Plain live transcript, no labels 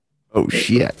Oh,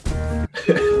 shit.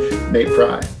 Nate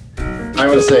Pry. I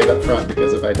want to say it up front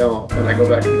because if I don't, then I go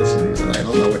back and listen to these and I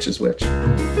don't know which is which.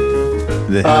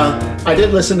 I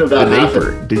did listen to about half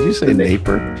Naper. Did you say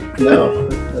Naper? No,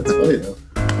 that's funny though.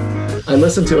 I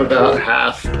listened to about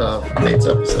half of Nate's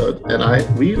episode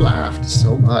and we laughed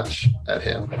so much at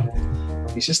him.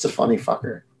 He's just a funny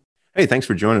fucker. Hey, thanks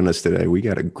for joining us today. We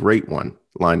got a great one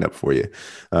lined up for you.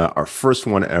 Our first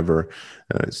one ever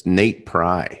is Nate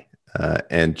Pry.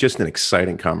 And just an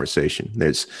exciting conversation.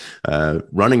 There's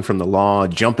running from the law,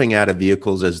 jumping out of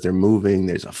vehicles as they're moving.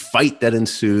 There's a fight that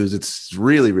ensues. It's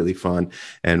really, really fun.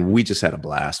 And we just had a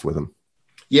blast with him.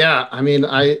 Yeah, I mean,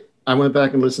 I went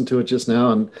back and listened to it just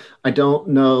now, and I don't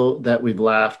know that we've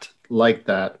laughed like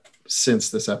that since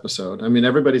this episode. I mean,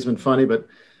 everybody's been funny, but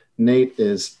Nate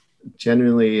is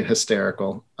genuinely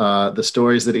hysterical. The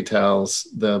stories that he tells,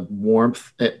 the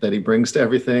warmth that he brings to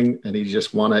everything, and you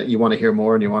want to hear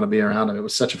more and you want to be around him. It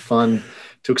was such a fun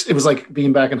it was like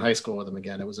being back in high school with him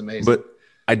again. It was amazing. But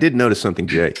I did notice something,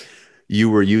 Jay. You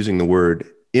were using the word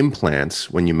implants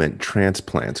when you meant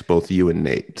transplants, both you and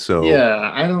Nate. So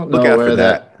yeah, I don't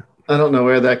know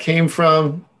where that came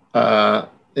from.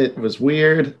 It was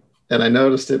weird, and I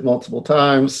noticed it multiple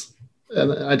times.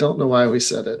 And I don't know why we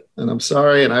said it. And I'm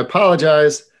sorry, and I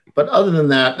apologize. But other than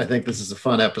that, I think this is a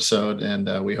fun episode,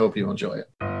 and we hope you enjoy it.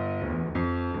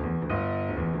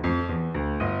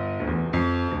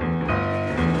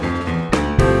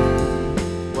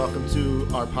 Welcome to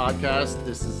our podcast.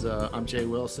 This is I'm Jay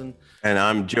Wilson. And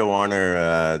I'm Joe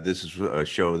Arner. This is a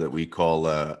show that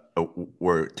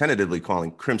we're tentatively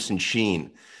calling Crimson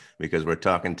Sheen, because we're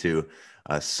talking to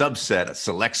a select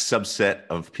subset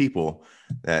of people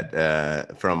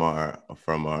that from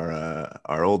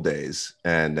our old days,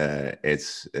 and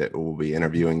we'll be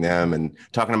interviewing them and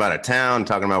talking about a town,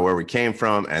 talking about where we came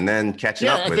from, and then catching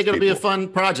up. I think it'll be a fun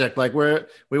project. Like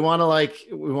we want to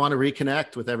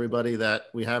reconnect with everybody that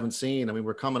we haven't seen. I mean,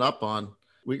 we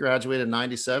graduated in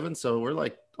 '97, so we're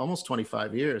like almost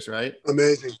 25 years, right?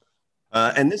 Amazing.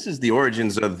 And this is the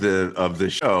origins of the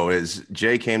show. Is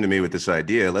Jay came to me with this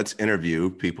idea, let's interview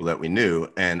people that we knew.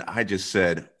 And I just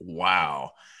said,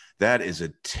 wow, that is a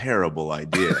terrible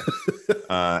idea.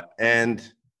 And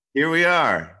here we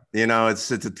are. You know, it's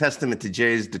a testament to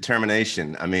Jay's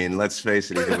determination. I mean, let's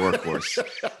face it, he's a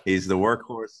workhorse. He's the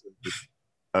workhorse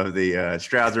of the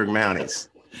Stroudsburg Mounties.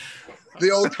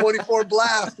 The old 24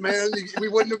 blast, man. We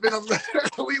wouldn't have been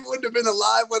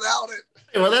alive without it.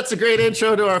 Well, that's a great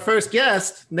intro to our first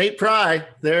guest, Nate Pry.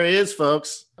 There he is,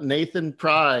 folks. Nathan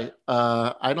Pry.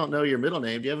 I don't know your middle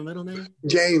name. Do you have a middle name?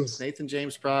 James. Nathan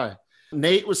James Pry.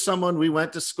 Nate was someone we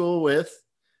went to school with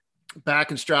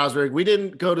back in Stroudsburg. We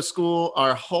didn't go to school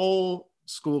our whole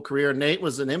school career. Nate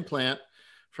was an implant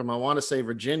from, I want to say,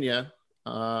 Virginia.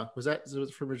 Was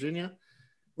it from Virginia?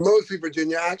 Mostly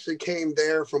Virginia. I actually came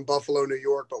there from Buffalo, New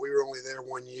York, but we were only there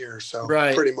 1 year. So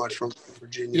Pretty much from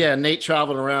Virginia. Yeah, Nate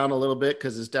traveled around a little bit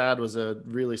because his dad was a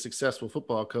really successful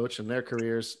football coach, and their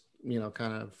careers,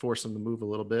 kind of forced them to move a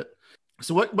little bit.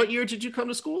 So what year did you come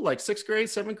to school? Like 6th grade,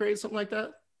 7th grade, something like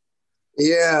that?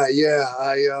 Yeah.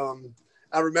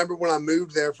 I remember when I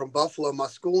moved there from Buffalo, my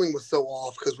schooling was so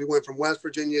off because we went from West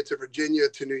Virginia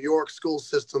to New York school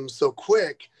system so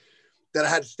quick that I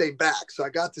had to stay back. So I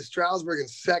got to Stroudsburg in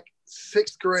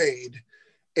 6th grade,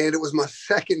 and it was my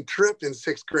second trip in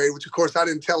 6th grade, which of course I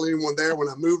didn't tell anyone there when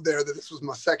I moved there that this was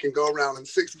my second go around in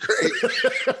 6th grade.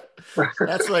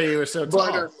 That's why you were so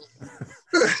tall.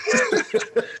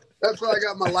 That's why I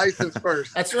got my license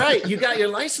first. That's right. You got your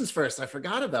license first. I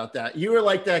forgot about that. You were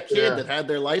like that kid that had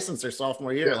their license their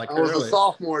sophomore year. Yeah, I was a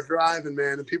sophomore driving,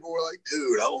 man, and people were like,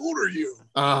 dude, how old are you?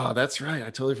 Oh, that's right.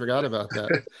 I totally forgot about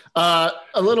that.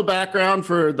 A little background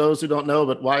for those who don't know,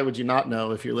 but why would you not know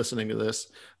if you're listening to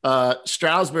this?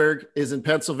 Stroudsburg is in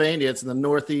Pennsylvania. It's in the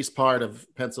northeast part of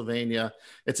Pennsylvania.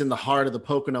 It's in the heart of the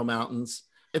Pocono Mountains.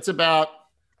 It's about,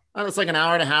 it's like an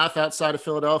hour and a half outside of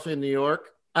Philadelphia, New York.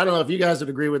 I don't know if you guys would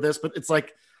agree with this, but it's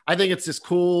like, I think it's this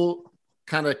cool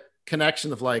kind of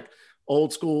connection of like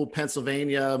old school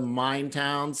Pennsylvania mine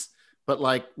towns, but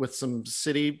like with some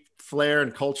city flair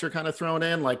and culture kind of thrown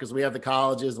in, like, cause we have the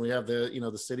colleges and we have the,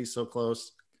 the city so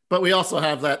close, but we also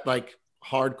have that like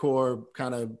hardcore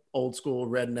kind of old school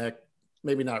redneck,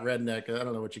 maybe not redneck. I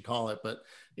don't know what you call it, but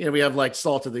we have like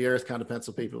salt of the earth kind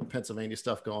of Pennsylvania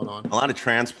stuff going on. A lot of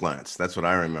transplants. That's what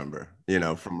I remember,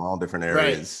 from all different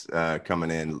areas, coming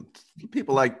in.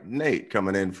 People like Nate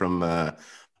coming in from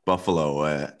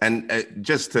Buffalo. And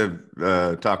just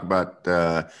to talk about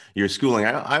your schooling,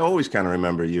 I always kind of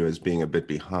remember you as being a bit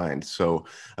behind. So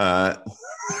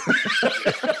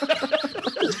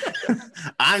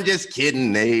I'm just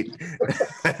kidding, Nate.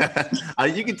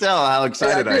 You can tell how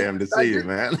excited I am to see you,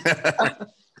 man.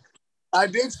 I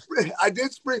did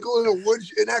sprinkle in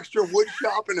an extra wood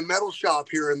shop and a metal shop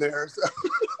here and there. So.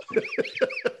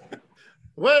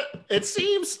 Well, it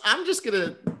seems, I'm just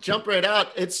gonna jump right out.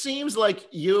 It seems like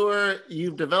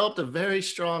you've developed a very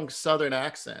strong Southern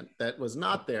accent that was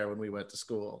not there when we went to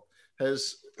school.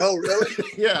 Oh, really?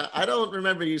 Yeah, I don't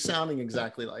remember you sounding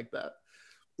exactly like that.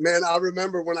 Man, I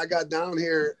remember when I got down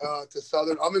here to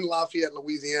Southern, I'm in Lafayette,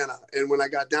 Louisiana. And when I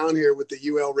got down here with the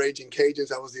UL Raging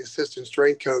Cajuns, I was the assistant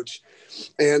strength coach.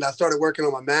 And I started working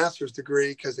on my master's degree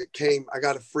because I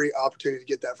got a free opportunity to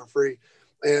get that for free.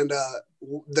 And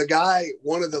the guy,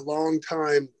 one of the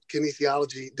longtime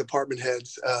kinesiology department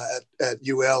heads at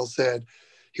UL said,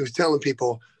 he was telling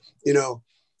people, you know,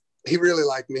 he really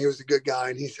liked me. He was a good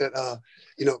guy. And he said,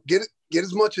 you know, get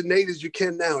as much of Nate as you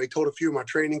can now. He told a few of my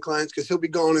training clients, because he'll be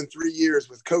gone in 3 years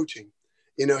with coaching.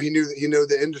 You know, he knew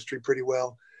the industry pretty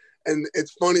well. And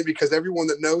it's funny because everyone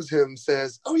that knows him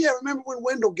says, oh yeah, remember when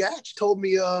Wendell Gatch told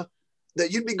me that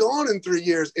you'd be gone in 3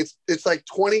 years? It's like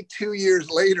 22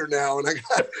 years later now. And I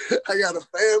got a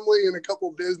family and a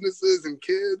couple businesses and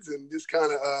kids, and just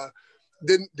kind of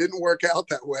didn't work out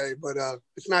that way. But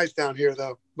it's nice down here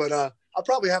though. But I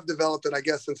probably have developed it, I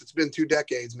guess, since it's been 2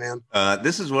 decades, man.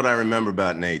 This is what I remember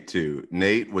about Nate too.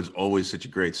 Nate was always such a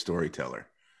great storyteller.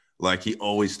 Like, he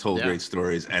always told great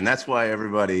stories, and that's why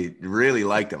everybody really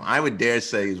liked him. I would dare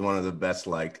say he's one of the best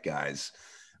liked guys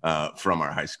from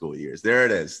our high school years. There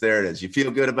it is. There it is. You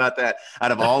feel good about that?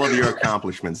 Out of all of your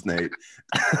accomplishments, Nate.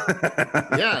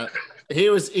 Yeah, he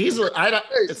was easily.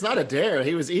 It's not a dare.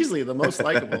 He was easily the most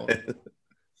likable.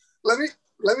 Let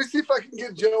me see if I can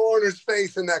get Joe Orner's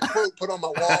face in that quote put on my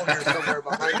wall here somewhere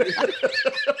behind me.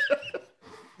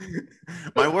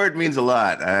 My word means a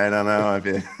lot. I don't know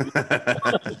if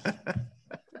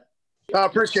I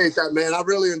appreciate that, man. I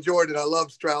really enjoyed it. I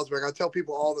love Stroudsburg. I tell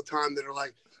people all the time that are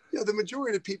like, you know, the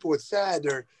majority of people, it's sad,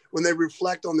 when they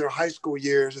reflect on their high school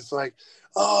years, it's like,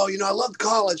 oh, you know, I loved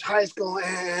college, high school.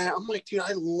 I'm like, dude,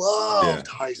 I loved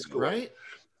high school. Right?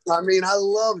 I mean, I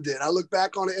loved it. I look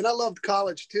back on it, and I loved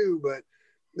college too, but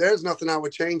there's nothing I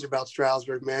would change about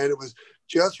Stroudsburg, man. It was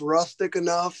just rustic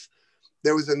enough.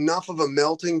 There was enough of a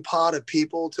melting pot of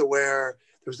people to where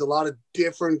there was a lot of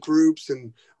different groups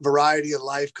and variety of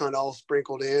life kind of all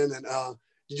sprinkled in. And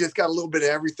you just got a little bit of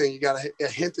everything. You got a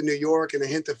hint of New York and a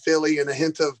hint of Philly and a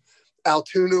hint of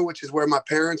Altoona, which is where my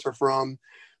parents are from.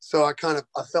 So I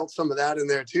felt some of that in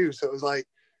there too. So it was like,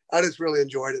 I just really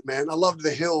enjoyed it, man. I loved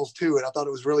the hills too. And I thought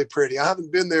it was really pretty. I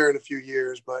haven't been there in a few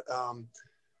years, but I'm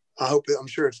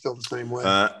sure it's still the same way.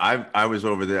 I was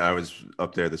over there. I was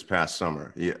up there this past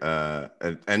summer.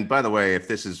 And by the way, if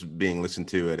this is being listened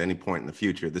to at any point in the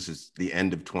future, this is the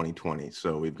end of 2020.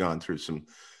 So we've gone through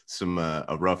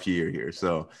a rough year here.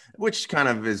 So, which kind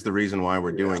of is the reason why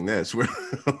we're doing this.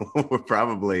 We're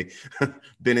probably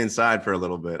been inside for a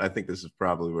little bit. I think this is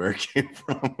probably where it came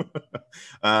from.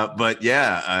 But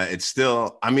yeah, it's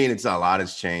still, I mean, it's a lot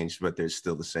has changed, but there's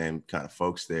still the same kind of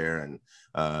folks there. And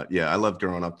yeah, I love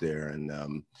growing up there.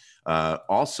 And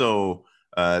also,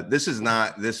 this is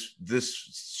not this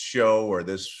show or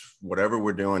this whatever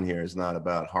we're doing here is not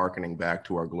about hearkening back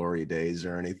to our glory days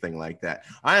or anything like that.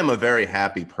 I am a very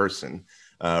happy person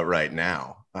right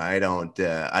now. I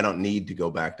don't need to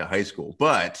go back to high school,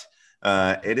 but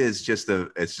it's just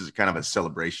kind of a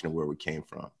celebration of where we came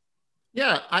from.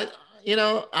 Yeah, I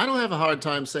don't have a hard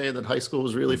time saying that high school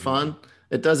was really fun.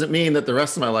 It doesn't mean that the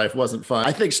rest of my life wasn't fun.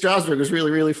 I think Stroudsburg was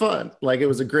really, really fun. Like, it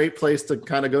was a great place to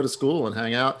kind of go to school and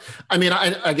hang out. I mean,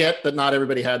 I get that not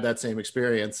everybody had that same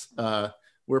experience.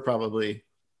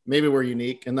 Maybe we're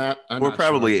unique in that. We're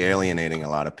probably alienating a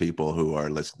lot of people who are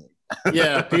listening.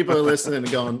 Yeah, people are listening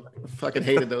and going, fucking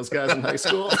hated those guys in high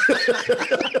school.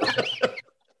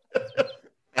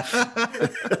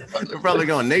 They're probably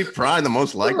going, Nate Pry, the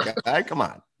most liked guy? Come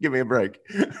on, give me a break.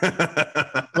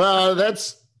 Well,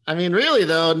 really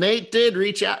though, Nate did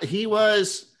reach out.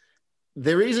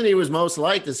 The reason he was most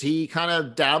liked is he kind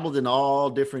of dabbled in all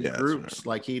different groups. Right.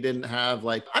 Like, he didn't have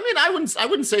I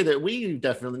wouldn't say that we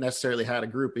definitely necessarily had a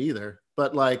group either,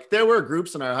 but like, there were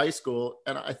groups in our high school.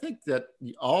 And I think that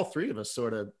all three of us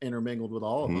sort of intermingled with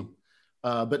all of them.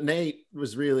 But Nate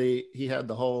was really, he had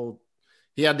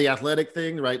the athletic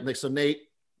thing, right? Like, so Nate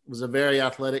was a very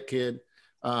athletic kid.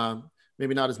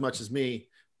 Maybe not as much as me,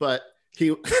 but he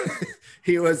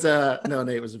was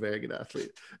Nate was a very good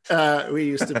athlete. We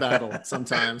used to battle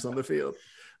sometimes on the field.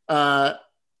 I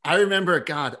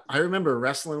remember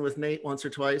wrestling with Nate once or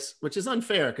twice, which is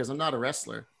unfair because I'm not a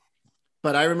wrestler.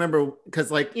 But I remember,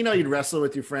 because you'd wrestle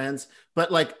with your friends, but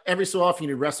like every so often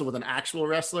you'd wrestle with an actual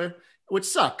wrestler. which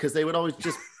sucked because they would always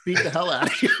just beat the hell out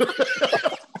of you.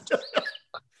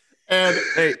 And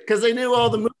because they knew all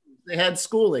the moves, they had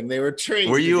schooling, they were trained.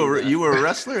 Were you a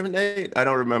wrestler, Nate? I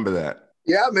don't remember that.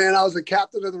 Yeah, man, I was a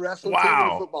captain of the wrestling team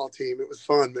and the football team. It was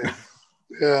fun, man.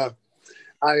 Yeah,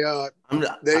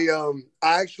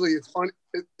 it's funny.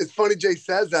 It's funny Jay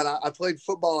says that. I played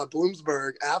football at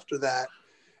Bloomsburg after that,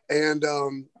 and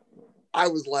I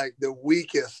was like the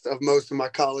weakest of most of my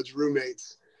college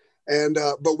roommates. And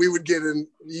but we would get in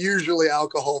usually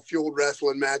alcohol-fueled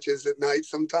wrestling matches at night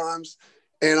sometimes.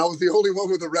 And I was the only one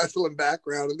with a wrestling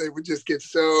background, and they would just get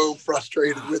so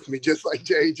frustrated with me, just like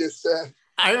Jay just said.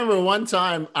 I remember one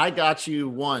time I got you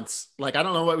once. Like, I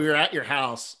don't know what, we were at your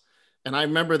house. And I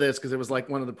remember this because it was like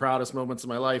one of the proudest moments of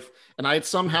my life. And I had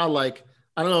somehow like,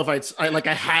 I don't know if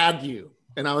I had you.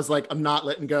 And I was like, I'm not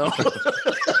letting go.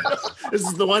 This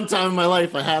is the one time in my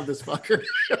life I have this fucker.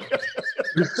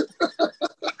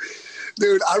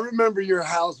 Dude, I remember your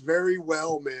house very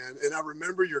well, man. And I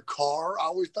remember your car. I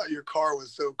always thought your car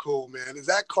was so cool, man. Is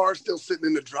that car still sitting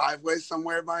in the driveway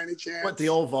somewhere by any chance? What, the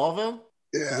old Volvo?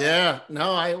 Yeah. Yeah.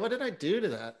 No, what did I do to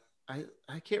that?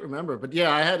 I can't remember. But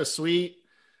yeah, I had a sweet.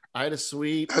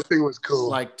 That thing was cool.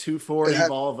 Like 240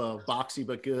 Volvo, boxy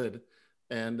but good.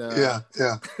 And yeah.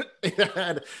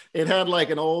 it had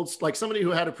like an old, like somebody who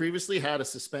had it previously had a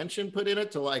suspension put in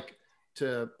it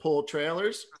to pull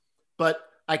trailers, but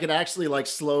I could actually like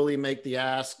slowly make the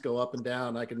ass go up and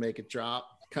down. I could make it drop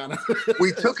kind of.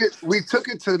 We took it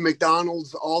to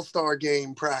McDonald's All-Star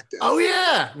game practice. Oh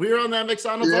yeah. We were on that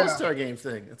McDonald's All-Star game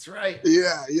thing. That's right.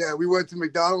 Yeah. We went to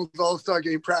McDonald's All-Star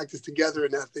game practice together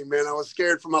in that thing, man. I was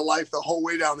scared for my life the whole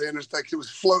way down the interstate. It was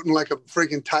floating like a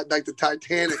freaking like the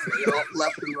Titanic,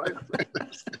 left and right.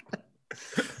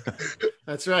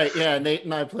 That's right. Yeah. Nate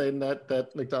and I played in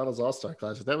that McDonald's All-Star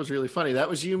Classic. That was really funny. That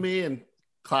was you, me, and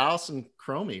Klaus and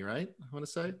Chromie, right? I want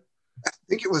to say. I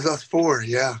think it was us four.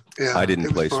 Yeah. I didn't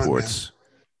play sports.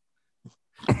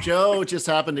 Man. Joe just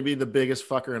happened to be the biggest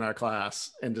fucker in our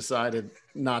class and decided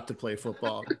not to play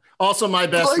football. Also my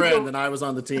best friend, and I was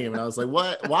on the team, and I was like,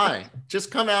 what? Why?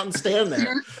 Just come out and stand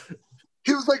there.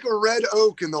 He was like a red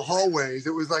oak in the hallways.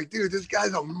 It was like, dude, this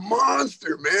guy's a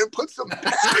monster, man. Put some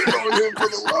padding on him for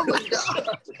the love of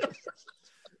God.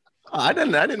 I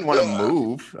didn't want to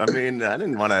move. I mean, I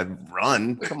didn't want to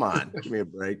run. Come on, give me a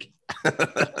break. I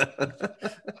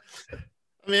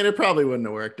mean, it probably wouldn't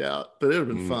have worked out, but it would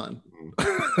have been fun.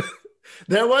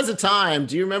 There was a time,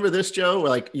 do you remember this, Joe?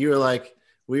 Like you were like,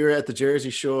 we were at the Jersey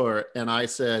Shore and I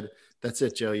said, that's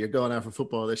it, Joe, you're going out for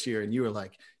football this year. And you were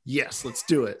like, yes, let's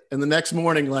do it. And the next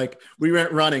morning, like we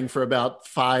went running for about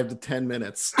 5 to 10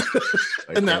 minutes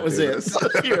and that was it. So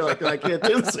you're like, I can't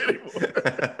do this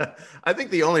anymore. I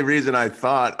think the only reason I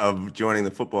thought of joining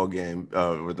the football game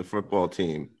with the football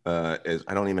team is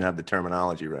I don't even have the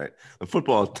terminology right. The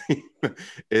football team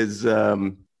is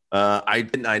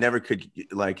I never could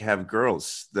like have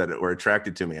girls that were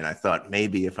attracted to me. And I thought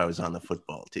maybe if I was on the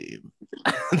football team,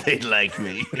 they'd like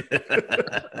me.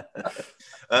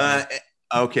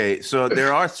 Okay, so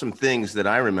there are some things that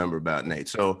I remember about Nate.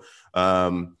 So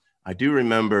I do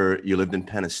remember you lived in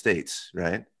Penn Estates,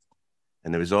 right?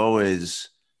 And there was always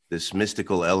this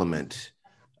mystical element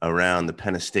around the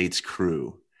Penn Estates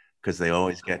crew because they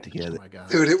always get together. Oh my God.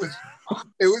 Dude, it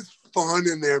was fun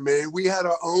in there, man. We had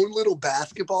our own little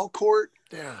basketball court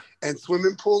and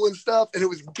swimming pool and stuff, and it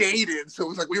was gated, so it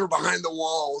was like we were behind the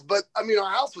walls. But I mean, our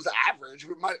house was average.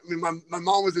 My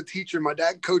mom was a teacher. My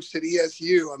dad coached at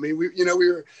ESU. I mean, we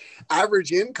were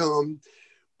average income,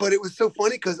 but it was so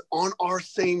funny because on our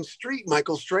same street,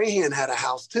 Michael Strahan had a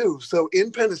house too. So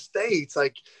in Penn Estates,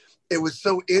 like it was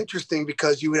so interesting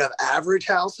because you would have average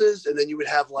houses, and then you would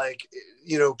have like,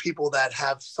 people that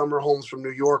have summer homes from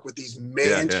New York with these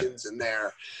mansions in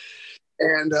there.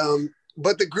 And,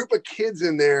 but the group of kids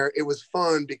in there, it was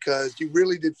fun because you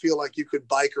really did feel like you could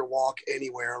bike or walk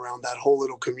anywhere around that whole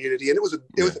little community. And it was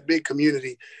a big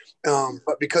community.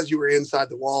 But because you were inside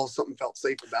the walls, something felt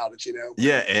safe about it,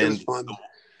 Yeah. And it was fun.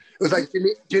 It was like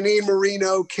Janine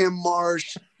Marino, Kim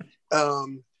Marsh,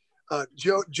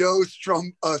 Joe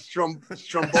Stromboli.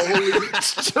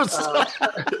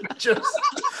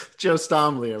 Joe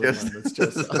Stomley, everyone. It's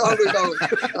just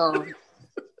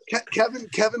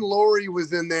Kevin Laurie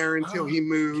was in there until he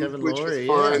moved. Kevin which Laurie,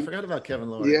 was fun. I forgot about Kevin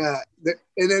Laurie. Yeah,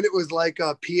 and then it was like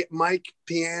Mike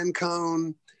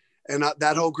Piancone and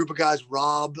that whole group of guys.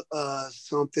 Rob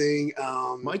something.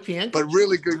 Mike Piancone, but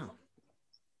really good. Wow.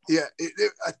 Yeah.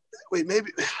 Wait,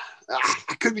 maybe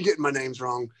I could be getting my names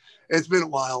wrong. It's been a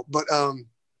while, but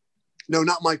no,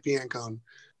 not Mike Piancone.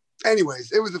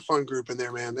 anyways, it was a fun group in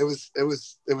there, man. It was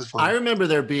fun. I remember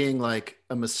there being like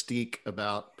a mystique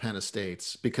about Penn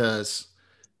Estates because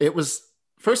it was,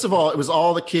 first of all, it was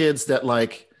all the kids that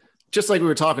like, just like we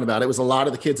were talking about, it was a lot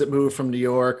of the kids that moved from New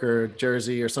York or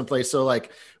Jersey or someplace. So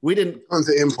like we didn't tons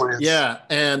of implants. Yeah.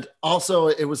 And also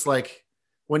it was like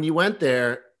when you went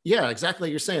there, yeah, exactly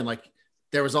like you're saying, like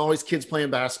there was always kids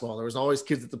playing basketball. There was always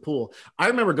kids at the pool. I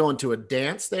remember going to a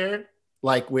dance there,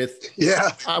 like with,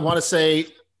 I want to say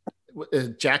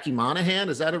Jackie Monahan.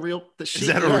 Is that a real? Is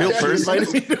that a real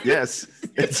person? Yes,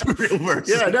 it's a real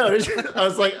person. Yeah, no, I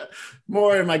was like,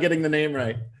 more, am I getting the name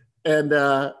right? And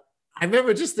I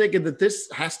remember just thinking that this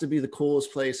has to be the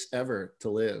coolest place ever to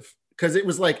live. Because it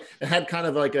was like, it had kind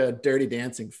of like a Dirty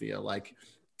Dancing feel. Like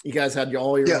you guys had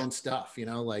all your own stuff, you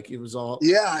know, like it was all.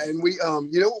 Yeah. And we,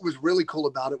 you know, what was really cool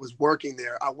about it was working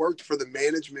there. I worked for the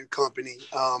management company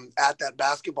at that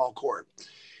basketball court.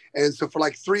 And so for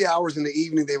like 3 hours in the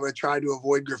evening, they would try to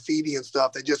avoid graffiti and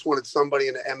stuff. They just wanted somebody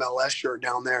in an MLS shirt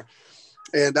down there.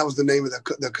 And that was the name of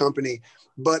the company.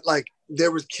 But like there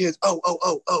was kids.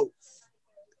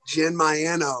 Jen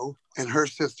Maiano and her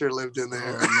sister lived in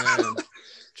there. Oh,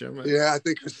 man. Yeah, I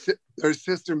think her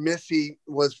sister Missy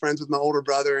was friends with my older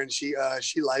brother, and she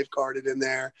lifeguarded in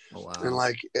there. Oh, wow. And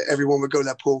like everyone would go to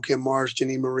that pool. Kim Marsh,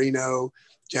 Jenny Marino,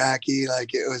 Jackie.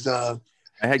 Like it was. I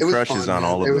had crushes on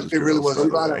all of them. It really was. I'm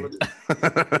glad I was.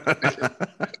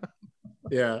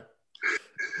 Yeah.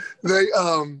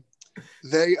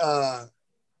 They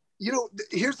you know,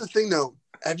 here's the thing though.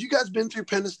 Have you guys been through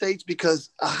Penn Estates?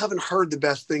 Because I haven't heard the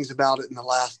best things about it in the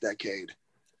last decade.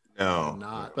 No,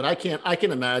 not. But I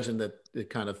can imagine that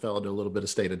it kind of fell into a little bit of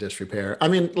state of disrepair. I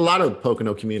mean, a lot of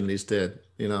Pocono communities did,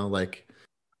 you know, like.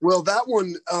 Well, that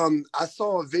one, I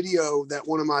saw a video that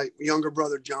one of my younger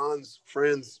brother John's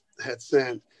friends had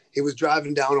sent. He was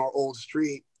driving down our old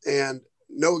street, and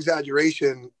no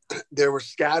exaggeration, there were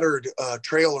scattered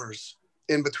trailers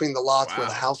in between the lots where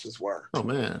the houses were. Oh,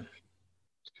 man.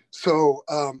 So,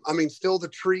 I mean, still the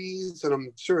trees, and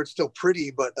I'm sure it's still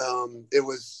pretty, but it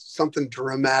was something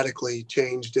dramatically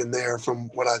changed in there from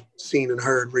what I've seen and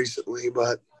heard recently,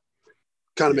 but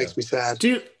kind of makes me sad.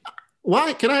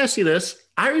 Why? Can I ask you this?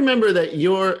 I remember that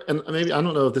and maybe, I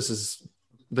don't know if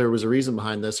there was a reason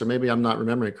behind this, or maybe I'm not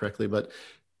remembering it correctly, but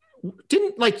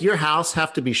didn't like your house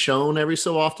have to be shown every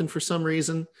so often for some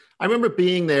reason? I remember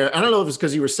being there. I don't know if it's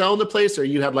because you were selling the place or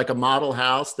you had like a model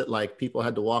house that like people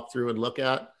had to walk through and look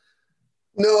at.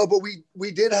 No, but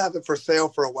we did have it for sale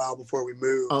for a while before we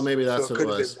moved. Oh, maybe that's what it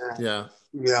was. Yeah.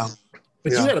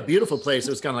 But you had a beautiful place.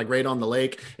 It was kind of like right on the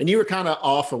lake, and you were kind of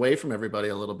off away from everybody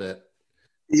a little bit.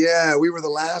 Yeah, we were the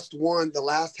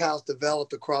last house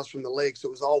developed across from the lake. So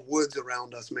it was all woods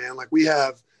around us, man. Like we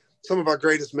have some of our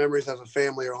greatest memories as a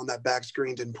family are on that back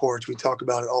screened-in porch. We talk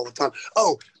about it all the time.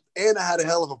 Oh, and I had a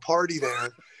hell of a party there.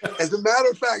 As a matter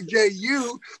of fact, Jay,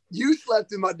 you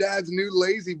slept in my dad's new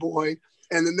Lazy Boy.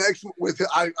 And the next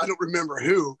I don't remember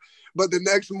who, but the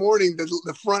next morning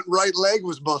the front right leg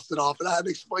was busted off, and I had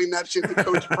to explain that shit to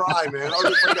Coach Fry, man.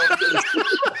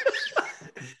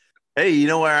 Hey, you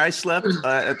know where I slept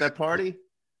at that party?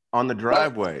 On the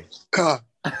driveway.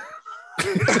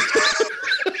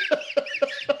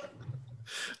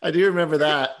 I do remember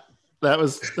that. That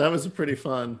was pretty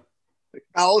fun.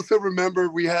 I also remember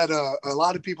we had a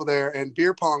lot of people there, and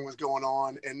beer pong was going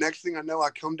on. And next thing I know, I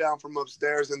come down from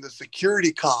upstairs, and the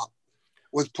security cop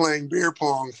was playing beer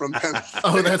pong from Penn State.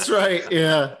 Oh, that's right.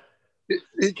 Yeah.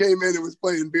 He came in and was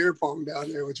playing beer pong down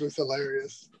there, which was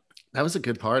hilarious. That was a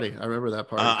good party. I remember that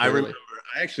party. I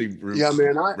actually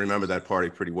remember that party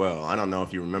pretty well. I don't know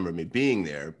if you remember me being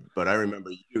there, but I remember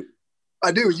you.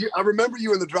 I do. I remember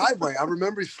you in the driveway. I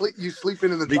remember you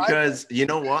sleeping in the driveway. Because you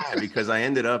know why? Because I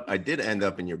did end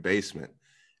up in your basement,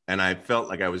 and I felt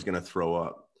like I was going to throw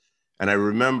up. And I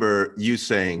remember you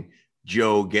saying,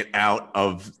 "Joe, get out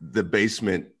of the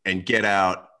basement and get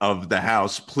out of the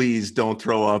house. Please don't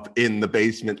throw up in the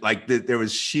basement." Like there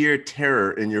was sheer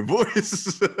terror in your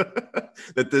voice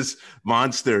that this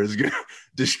monster is going to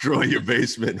destroy your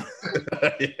basement.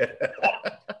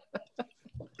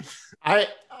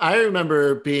 I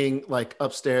remember being like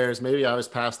upstairs. Maybe I was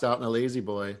passed out in a Lazy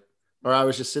Boy, or I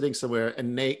was just sitting somewhere,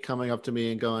 and Nate coming up to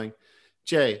me and going,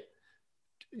 "Jay,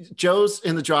 Joe's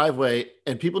in the driveway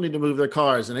and people need to move their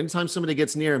cars. And anytime somebody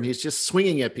gets near him, he's just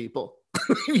swinging at people.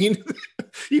 you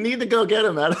need to go get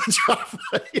him out of the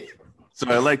driveway."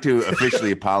 So I'd like to officially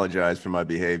apologize for my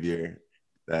behavior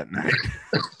that night,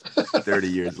 30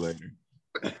 years later.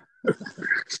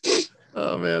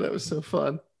 Oh, man, that was so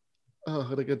fun. Oh,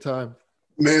 what a good time.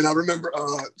 Man, I remember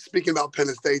speaking about Penn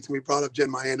State, and we brought up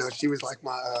Jen Maeno. She was like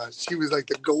she was like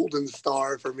the golden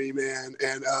star for me, man.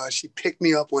 And she picked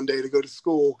me up one day to go to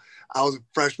school. I was a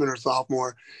freshman or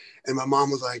sophomore, and my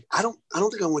mom was like, I don't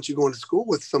think I want you going to school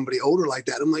with somebody older like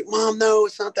that. I'm like, Mom, no,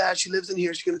 it's not that. She lives in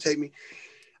here. She's gonna take me.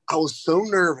 I was so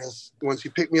nervous when she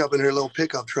picked me up in her little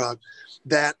pickup truck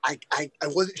that I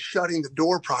wasn't shutting the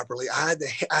door properly. I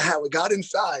got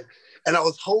inside. And I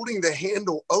was holding the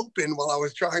handle open while I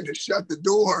was trying to shut the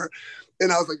door.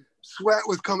 And I was like, sweat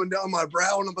was coming down my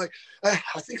brow. And I'm like,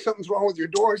 I think something's wrong with your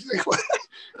door. She's like, what?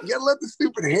 You got to let the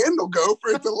stupid handle go for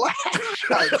it to latch.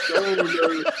 I was so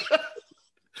nervous.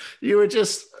 You were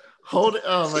just holding.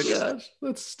 Oh my gosh,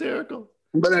 that's hysterical.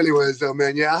 But anyways, though,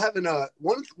 man, yeah, I haven't.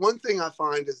 One thing I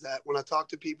find is that when I talk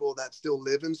to people that still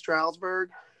live in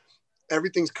Stroudsburg,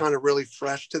 everything's kind of really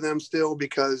fresh to them still,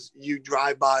 because you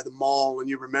drive by the mall and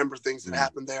you remember things that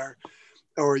happened there,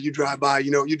 or you drive by,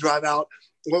 you drive out.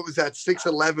 What was that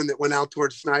 6-11 that went out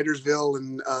towards Snydersville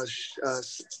and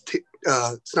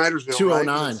Snydersville? 209,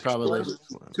 right? probably.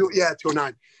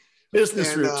 209.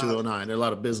 Business route 209. There's a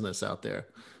lot of business out there.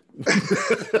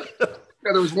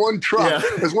 Yeah, there was one truck. Yeah.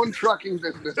 There's one trucking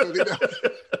business. So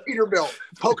Peterbilt.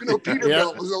 Pocono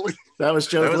Peterbilt was always. That was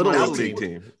Joe's little league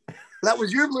team. That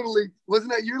was your little league.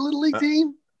 Wasn't that your little league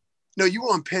team? No, you were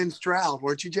on Penn Stroud,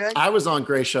 weren't you, Jay? I was on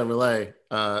Gray Chevrolet.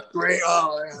 Great.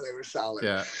 Oh, yeah, they were solid.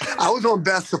 Yeah. I was on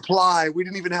Best Supply. We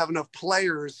didn't even have enough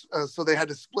players, so they had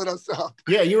to split us up.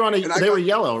 Yeah, you were on they were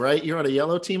yellow, right? You were on a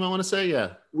yellow team, I want to say,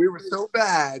 yeah. We were so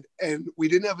bad, and we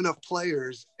didn't have enough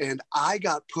players, and I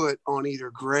got put on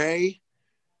either Gray.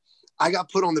 I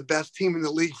got put on the best team in the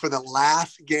league for the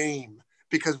last game,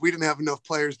 because we didn't have enough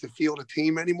players to field a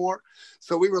team anymore.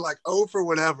 So we were like, oh, for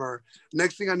whatever.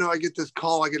 Next thing I know, I get this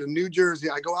call. I get a New Jersey.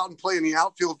 I go out and play in the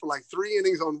outfield for like 3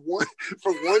 innings for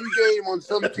one game on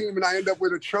some team, and I end up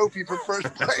with a trophy for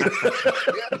first place.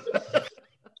 Yeah. It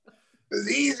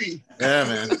was easy. Yeah,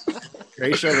 man.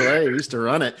 Gray Chevrolet used to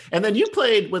run it. And then you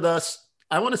played with us.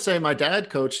 I want to say my dad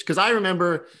coached, because I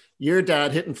remember your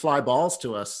dad hitting fly balls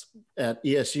to us at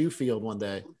ESU field one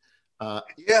day.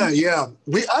 Yeah.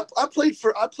 I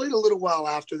played a little while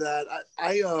after that.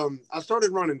 I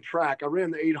started running track. I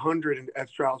ran the 800 at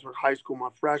Stroudsburg High School my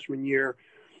freshman year,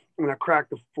 and I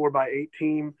cracked the 4x8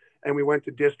 team, and we went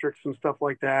to districts and stuff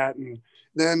like that. And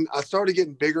then I started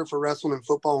getting bigger for wrestling and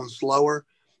football and slower.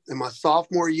 In my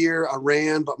sophomore year, I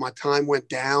ran, but my time went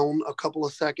down a couple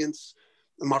of seconds.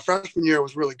 And my freshman year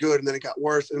was really good, and then it got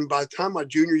worse. And by the time my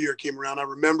junior year came around, I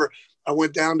remember I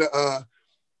went down to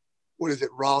what is it,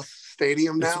 Ross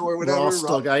Stadium now or whatever? Ross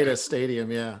Stogaitis Stadium,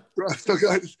 yeah. Ross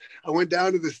Stogaitis. I went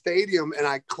down to the stadium and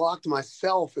I clocked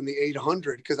myself in the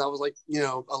 800 because I was like,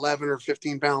 11 or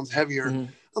 15 pounds heavier. Mm-hmm.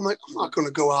 I'm like, I'm not going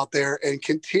to go out there and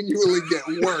continually get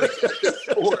worse at this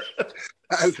sport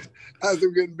as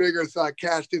I'm getting bigger. So I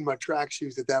cashed in my track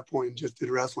shoes at that point and just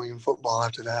did wrestling and football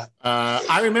after that.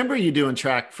 I remember you doing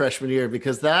track freshman year,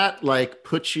 because that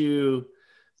put you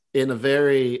in a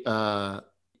very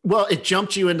well, it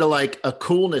jumped you into like a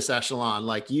coolness echelon,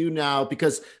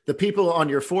 because the people on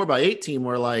your 4x8 team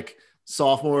were like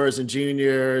sophomores and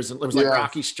juniors, and there was like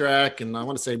Rocky Streck, and I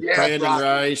want to say Brandon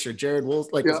Reich or Jared Wolf,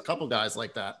 there's a couple guys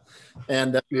like that.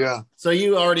 And so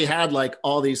you already had like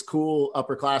all these cool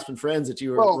upperclassmen friends that you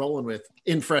were rolling with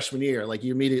in freshman year. Like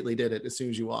you immediately did it as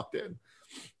soon as you walked in.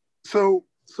 So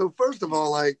first of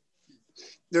all,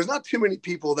 there's not too many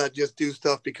people that just do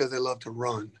stuff because they love to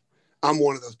run. I'm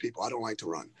one of those people. I don't like to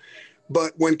run.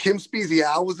 But when Kim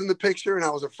Spezial was in the picture and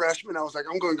I was a freshman, I was like,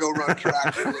 I'm going to go run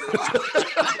track for a little while.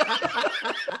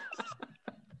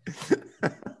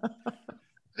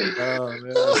 Oh,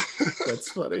 man.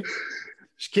 That's funny.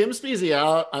 Kim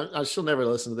Spezial, she'll never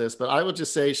listen to this, but I would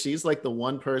just say she's like the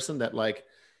one person that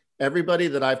everybody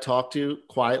that I've talked to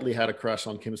quietly had a crush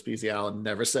on Kim Spezial and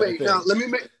never said a thing. Now, let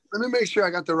me make sure I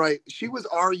got the right. She was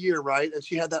our year, right? And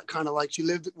she had that kind of she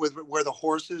lived with where the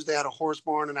horses, they had a horse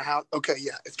barn and a house. Okay,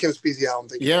 yeah, it's Kim Spezial, I'm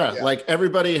thinking. Yeah,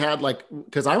 everybody had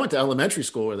because I went to elementary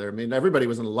school with her. I mean, everybody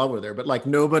was in love with her, but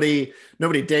nobody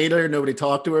dated her, nobody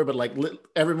talked to her, but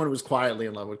everyone was quietly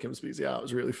in love with Kim Spezial. It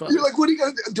was really fun. You're like, what do you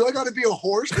got to do? Do I got to be a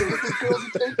horse to get this girl's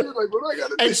attention? What do I got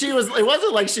to do? And it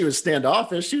wasn't like she was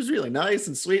standoffish. She was really nice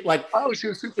and sweet. She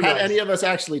was super nice. Had nice. any of us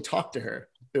actually talked to her,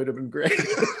 it would have been great.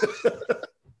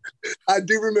 I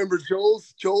do remember Joel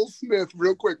Smith,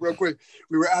 real quick.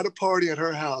 We were at a party at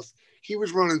her house. He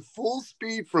was running full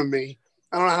speed from me.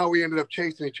 I don't know how we ended up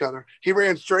chasing each other. He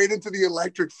ran straight into the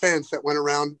electric fence that went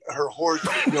around her horse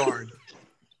yard.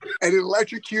 And it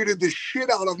electrocuted the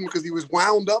shit out of him because he was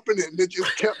wound up in it, and it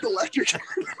just kept electrocuting.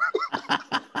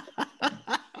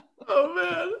 Oh,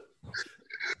 man.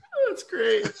 That's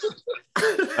great.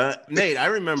 Nate, I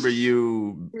remember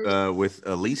you with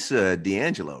Elisa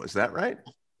D'Angelo. Is that right?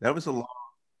 That was a long.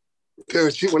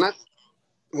 Dude,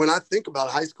 when I think about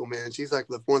high school, man, she's like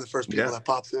one of the first people that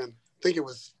pops in. I think it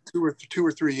was 2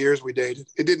 or 3 years we dated.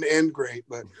 It didn't end great,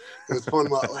 but it was fun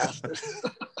while it lasted.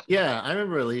 Yeah, I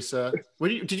remember Elisa.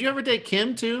 Did you ever date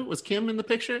Kim too? Was Kim in the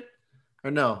picture?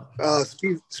 Or no?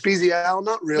 Speezy Al,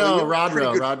 not really. No, Rod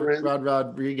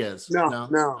Rodriguez. No.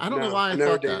 I don't know why I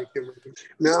thought that.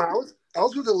 No, I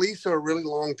was with Elisa a really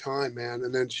long time, man.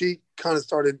 And then she kind of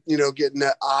started, getting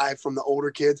that eye from the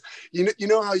older kids. You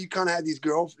know how you kind of had these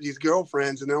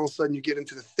girlfriends, and then all of a sudden you get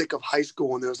into the thick of high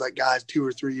school, and there's like guys 2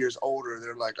 or 3 years older.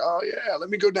 They're like, oh yeah, let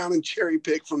me go down and cherry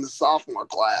pick from the sophomore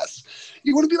class.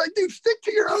 You want to be like, dude, stick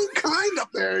to your own kind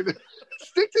up there.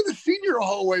 Stick to the senior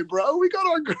hallway, bro. We got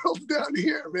our girls down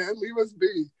here, man. Leave us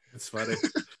be. That's funny.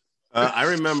 I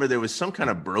remember there was some kind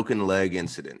of broken leg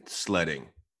incident sledding,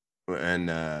 and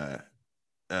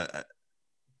at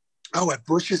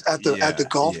Bush's at the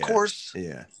golf course.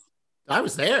 Yeah, I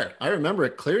was there. I remember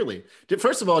it clearly.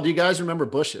 First of all, do you guys remember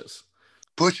Bush's?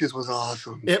 Bush's was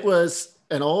awesome. It was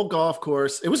an old golf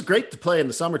course. It was great to play in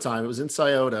the summertime. It was in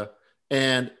Scioto,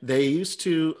 and they used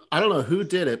to. I don't know who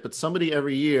did it, but somebody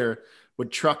every year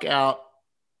would truck out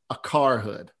a car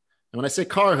hood. And when I say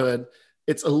car hood,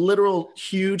 it's a literal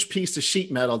huge piece of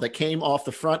sheet metal that came off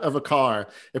the front of a car.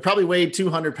 It probably weighed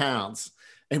 200 pounds.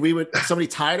 And somebody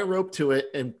tied a rope to it,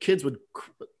 and kids would,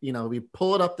 we'd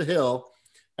pull it up the hill,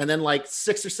 and then like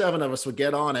 6 or 7 of us would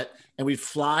get on it, and we'd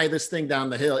fly this thing down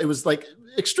the hill. It was like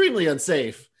extremely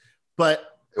unsafe,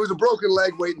 but it was a broken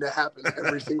leg waiting to happen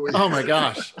every single year. Oh my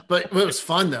gosh. But it was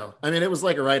fun though. I mean, it was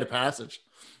like a rite of passage.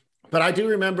 But I do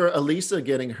remember Elisa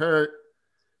getting hurt.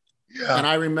 Yeah. And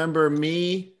I remember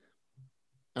me,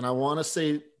 and I want to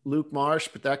say Luke Marsh,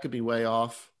 but that could be way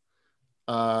off.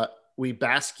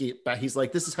 He's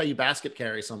like, this is how you basket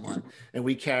carry someone. And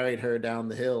we carried her down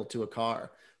the hill to a car.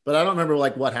 But I don't remember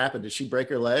like what happened. Did she break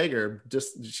her leg or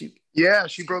just did she? Yeah,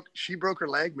 she broke her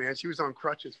leg, man. She was on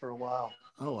crutches for a while.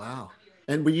 Oh, wow.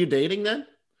 And were you dating then?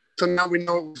 So now we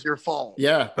know it was your fault.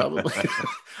 Yeah, probably.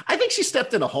 I think she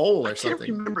stepped in a hole or something. I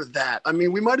can't remember that. I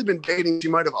mean, we might have been dating. She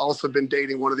might have also been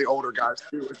dating one of the older guys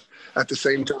too at the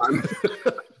same time.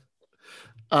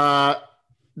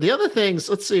 The other things,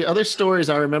 let's see, other stories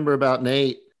I remember about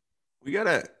Nate.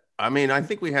 I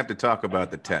think we have to talk about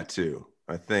the tattoo.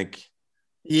 I think.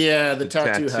 Yeah, the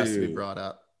tattoo has to be brought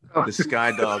up. The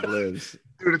Sky Dog Lives.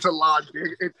 Dude, it's a lot.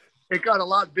 It got a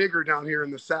lot bigger down here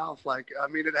in the South. Like, I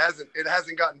mean, it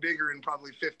hasn't gotten bigger in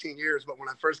probably 15 years, but when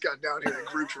I first got down here, it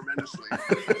grew tremendously.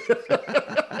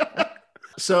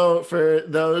 So for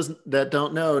those that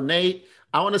don't know, Nate,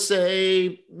 I want to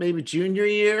say maybe junior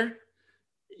year.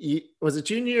 Was it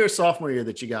junior year or sophomore year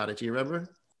that you got it? Do you remember?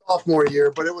 Sophomore year,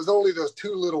 but it was only those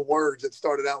 2 little words that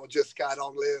started out with just Sky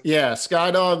Dog Lives. Yeah, Sky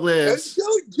Dog Lives.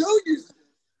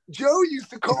 Joe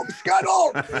used to call me Sky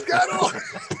Dog. Sky Dog.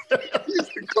 He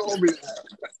used to call me that.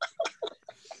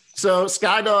 So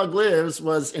Sky Dog Lives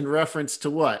was in reference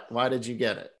to what? Why did you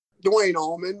get it? Duane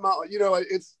Allman.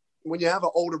 It's when you have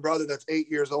an older brother that's 8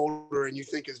 years older and you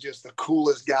think is just the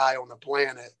coolest guy on the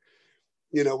planet.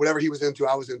 Whatever he was into,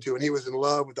 I was into, and he was in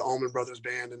love with the Allman Brothers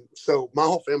band. And so my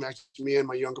whole family, actually, me and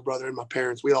my younger brother and my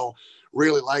parents, we all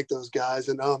really liked those guys.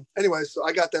 And anyway, so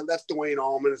I got that. That's Duane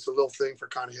Allman. It's a little thing for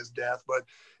kind of his death, but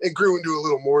it grew into a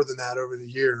little more than that over the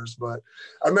years. But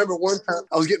I remember one time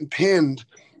I was getting pinned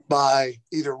by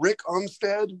either Rick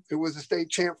Umstead, who was a state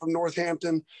champ from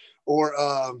Northampton, or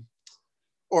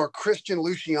Christian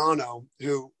Luciano,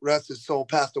 who, rest his soul,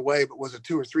 passed away, but was a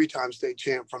 2 or 3 time state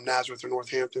champ from Nazareth or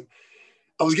Northampton.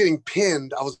 I was getting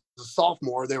pinned. I was a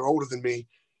sophomore. They were older than me.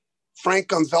 Frank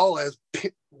Gonzalez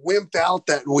wimped out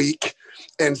that week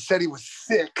and said he was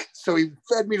sick. So he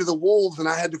fed me to the wolves, and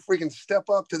I had to freaking step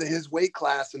up to his weight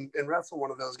class and wrestle one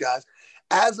of those guys.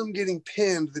 As I'm getting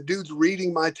pinned, the dude's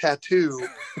reading my tattoo.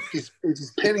 He's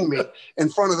pinning me in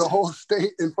front of the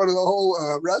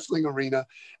whole wrestling arena.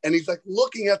 And he's like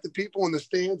looking at the people in the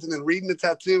stands and then reading the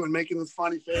tattoo and making this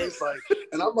funny face.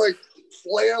 And I'm like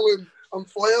flailing. I'm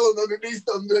flailing underneath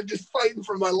them. They're just fighting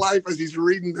for my life as he's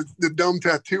reading the dumb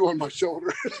tattoo on my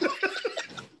shoulder.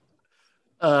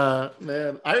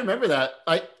 Man, I remember that.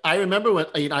 I remember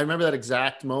that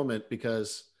exact moment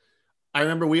because I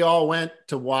remember we all went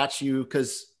to watch you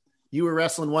because you were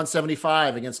wrestling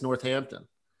 175 against Northampton,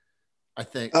 I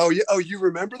think. Oh yeah. Oh, you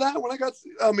remember that?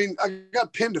 I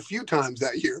got pinned a few times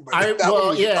that year, but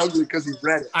ugly because he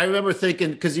read it. I remember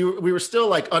thinking because we were still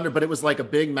like under, but it was like a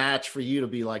big match for you to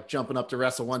be like jumping up to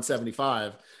wrestle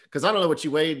 175 because I don't know what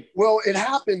you weighed. Well, it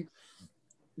happened.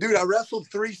 Dude, I wrestled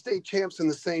 3 state champs in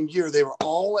the same year. They were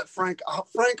all at Frank.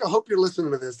 Frank, I hope you're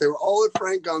listening to this. They were all at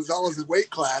Frank Gonzalez's weight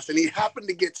class, and he happened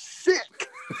to get sick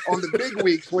on the big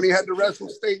weeks when he had to wrestle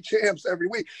state champs every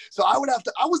week. So I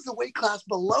was the weight class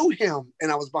below him,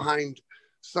 and I was behind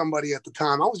somebody at the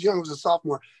time. I was young, I was a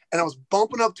sophomore, and I was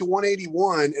bumping up to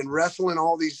 181 and wrestling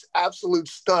all these absolute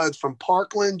studs from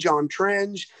Parkland, John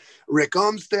Trenge, Rick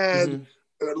Umstead,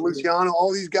 Luciano,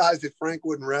 all these guys that Frank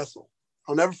wouldn't wrestle.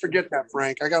 I'll never forget that,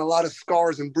 Frank. I got a lot of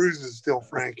scars and bruises still,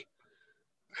 Frank.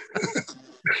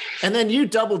 And then you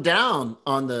doubled down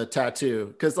on the tattoo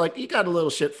because, like, you got a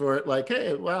little shit for it. Like,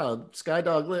 hey, wow,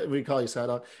 Skydog, we call you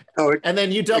Skydog. And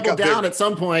then you doubled down at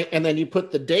some point, and then you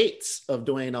put the dates of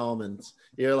Duane Allman's.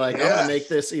 You're like, I'm going to make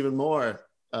this even more.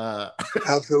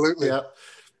 Absolutely. Yep.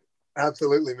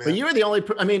 Absolutely, man. But you were the only,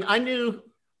 I knew.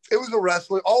 It was a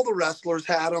wrestler. All the wrestlers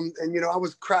had them. And, I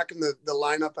was cracking the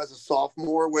lineup as a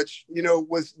sophomore, which,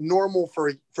 was normal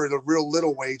for the real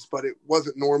little weights, but it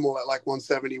wasn't normal at like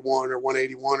 171 or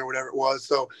 181 or whatever it was.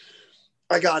 So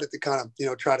I got it to kind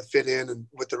of, try to fit in and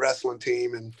with the wrestling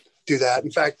team and do that.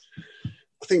 In fact,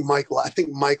 I think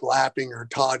Mike Lapping or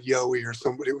Todd Yowie or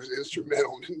somebody was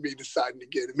instrumental in me deciding to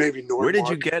get it. Maybe Norm. Where did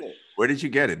you get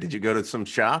it? Did you go to some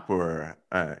shop or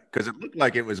because it looked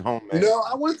like it was homemade? No,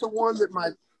 I went to one that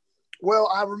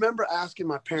I remember asking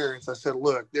my parents, I said,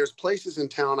 look, there's places in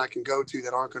town I can go to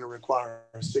that aren't going to require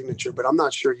a signature, but I'm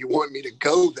not sure you want me to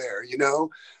go there. The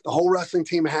whole wrestling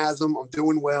team has them. I'm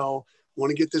doing well. Want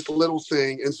to get this little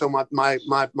thing. And so my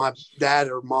dad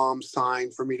or mom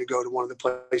signed for me to go to one of the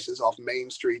places off Main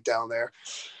Street down there,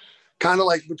 kind of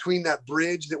like between that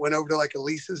bridge that went over to like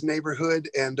Elisa's neighborhood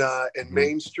and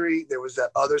Main Street. There was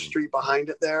that other street behind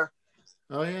it there.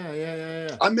 Oh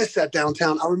yeah. I miss that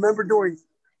downtown. I remember during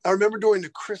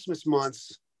the Christmas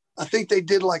months, I think they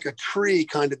did like a tree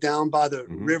kind of down by the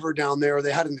river down there.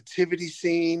 They had a nativity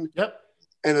scene. Yep.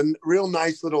 And a real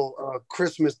nice little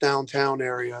Christmas downtown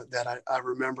area that I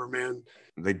remember, man.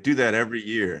 They do that every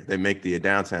year. They make the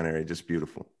downtown area just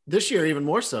beautiful. This year, even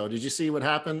more so. Did you see what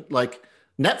happened? Like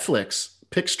Netflix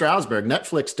picked Stroudsburg.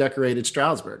 Netflix decorated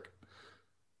Stroudsburg.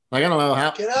 Like, I don't know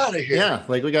how. Get out of here. Yeah.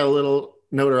 Like, we got a little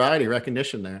notoriety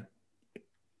recognition there.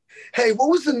 Hey, what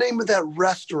was the name of that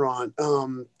restaurant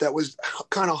that was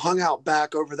kind of hung out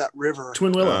back over that river?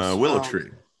 Twin Willows. Willow Tree.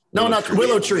 No, not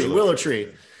Willow Tree. Willow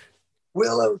Tree.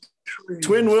 Willow Tree.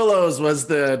 Twin Willows was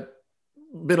the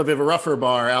bit of a rougher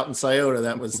bar out in Scioto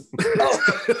that was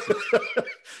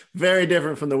very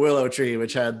different from the Willow Tree,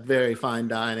 which had very fine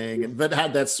dining, but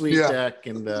had that sweet deck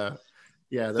and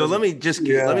So let me just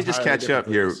catch up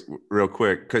here real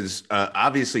quick because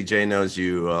obviously Jay knows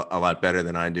you a lot better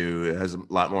than I do. It has a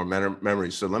lot more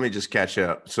memories. So let me just catch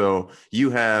up. So you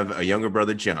have a younger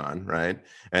brother, John, right?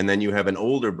 And then you have an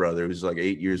older brother who's like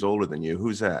 8 years older than you.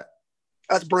 Who's that?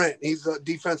 That's Brent. He's a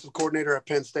defensive coordinator at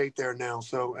Penn State there now.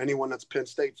 So anyone that's a Penn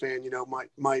State fan,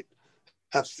 might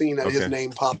have seen that his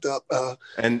name popped up.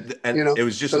 And it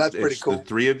was just, so that's pretty cool. The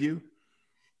three of you?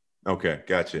 Okay.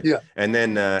 Gotcha. Yeah. And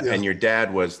then, and your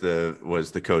dad was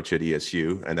the coach at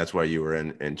ESU, and that's why you were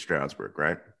in Stroudsburg,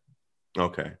 right?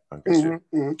 Okay.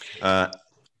 Can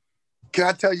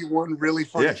I tell you one really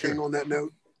funny thing on that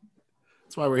note?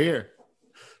 That's why we're here.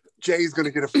 Jay's going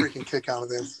to get a freaking kick out of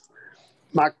this.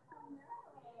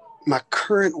 My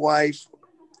current wife,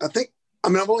 I've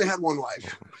only had one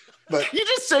wife, but you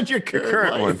just said your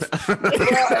current wife. One.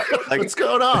 Like, what's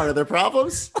going on? Are there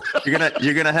problems? You're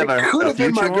gonna have a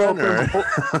future one, or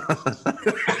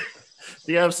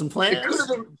do you have some plans?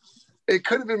 It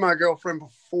could have been my girlfriend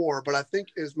before, but I think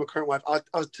it was my current wife.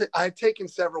 I had taken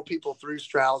several people through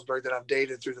Stroudsburg that I've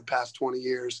dated through the past 20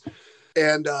 years,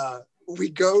 and we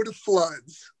go to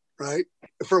Floods, right,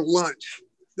 for lunch.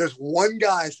 There's one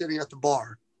guy sitting at the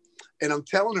bar. And I'm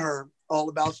telling her all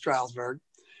about Stroudsburg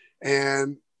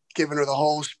and giving her the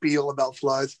whole spiel about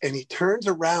Floods. And he turns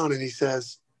around and he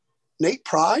says, Nate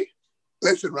Pry?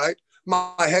 Listen, right?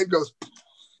 My head goes.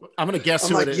 I'm going to guess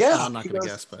who it is. Yeah. I'm not going to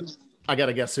guess, but I got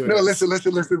to guess who it is. No,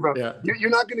 listen, bro. Yeah.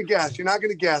 You're not going to guess. You're not going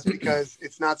to guess because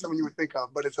it's not someone you would think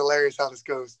of, but it's hilarious how this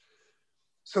goes.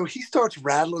 So he starts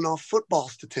rattling off football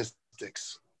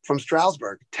statistics from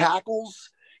Stroudsburg.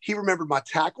 Tackles. He remembered my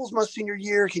tackles my senior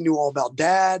year. He knew all about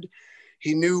Dad.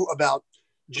 He knew about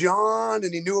John,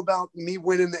 and he knew about me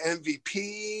winning the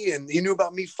MVP, and he knew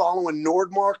about me following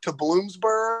Nordmark to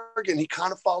Bloomsburg, and he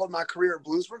kind of followed my career at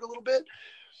Bloomsburg a little bit.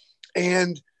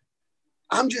 And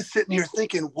I'm just sitting here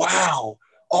thinking, wow,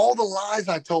 all the lies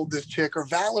I told this chick are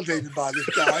validated by this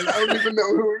guy. I don't even know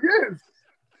who he is.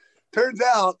 Turns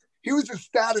out he was a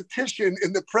statistician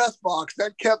in the press box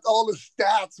that kept all the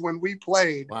stats when we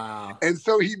played. Wow. And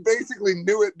so he basically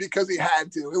knew it because he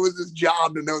had to. It was his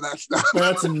job to know that stuff.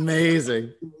 That's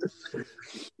amazing.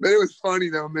 But it was funny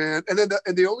though, man. And then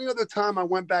the only other time I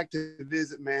went back to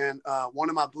visit, man, one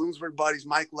of my Bloomsburg buddies,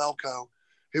 Mike Lelko,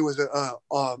 who was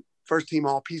a first team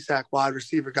all PSAC wide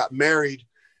receiver, got married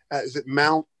at, is it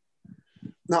not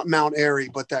Mount Airy,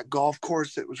 but that golf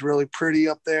course that was really pretty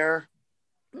up there.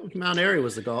 Mount Airy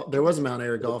was the golf. There was a Mount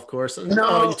Airy golf course.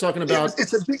 No, you're talking about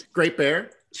it's a big Great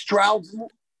Bear, Stroudsmore,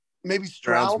 maybe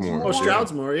Stroudsmore. Oh,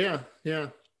 Stroudsmore, yeah.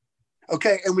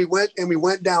 Okay, and we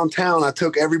went downtown. I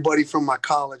took everybody from my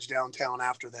college downtown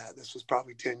after that. This was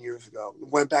probably 10 years ago. We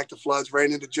went back to Floods,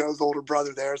 ran into Joe's older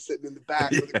brother there, sitting in the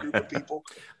back with a group of people.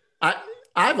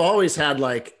 I've always had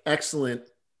like excellent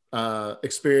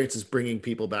experiences bringing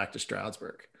people back to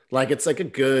Stroudsburg. Like it's like a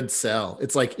good sell.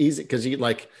 It's like easy because you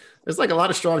like. There's like a lot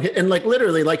of strong hit. And like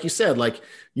literally, like you said, like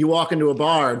you walk into a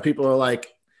bar and people are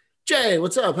like, Jay,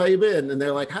 what's up? How you been? And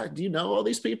they're like, how do you know all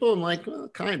these people? I'm like, well,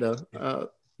 kind of.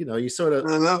 You sort of.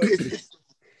 I know. It's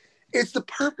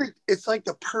like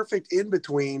the perfect in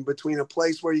between a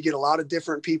place where you get a lot of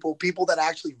different people that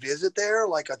actually visit there.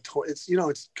 Like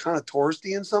it's kind of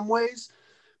touristy in some ways,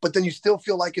 but then you still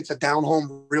feel like it's a down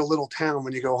home, real little town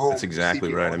when you go home. That's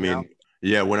exactly right. I mean,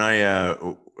 yeah, when I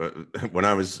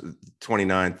was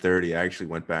 29, 30, I actually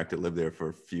went back to live there for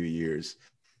a few years,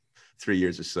 3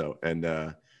 years or so. And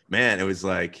man, it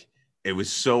was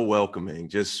so welcoming,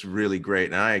 just really great.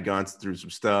 And I had gone through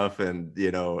some stuff and,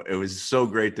 it was so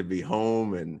great to be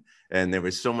home and there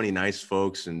were so many nice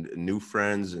folks and new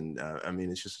friends. And I mean,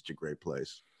 it's just such a great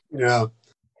place. Yeah.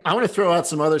 I want to throw out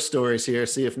some other stories here,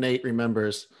 see if Nate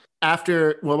remembers.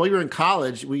 When we were in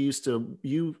college,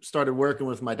 you started working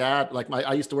with my dad.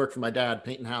 I used to work for my dad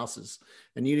painting houses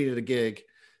and you needed a gig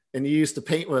and you used to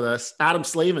paint with us. Adam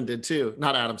Slavin did too.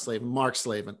 Not Adam Slavin, Mark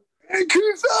Slavin.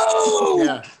 Mancuso!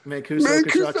 Yeah,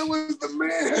 Mancuso was the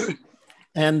man.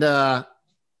 And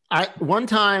one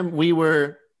time we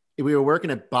were working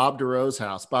at Bob DeRoe's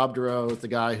house. Bob DeRoe is the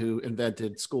guy who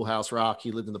invented Schoolhouse Rock.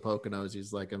 He lived in the Poconos.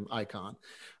 He's like an icon.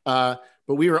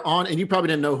 But we were on, and you probably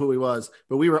didn't know who he was,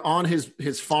 but we were on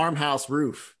his farmhouse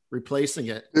roof replacing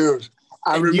it. Dude,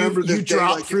 I remember you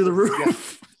dropped through the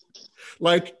roof.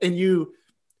 And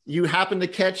you happened to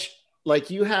catch, like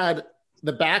you had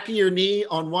the back of your knee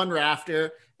on one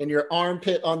rafter and your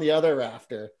armpit on the other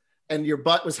rafter, and your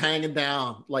butt was hanging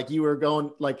down like you were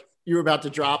about to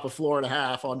drop a floor and a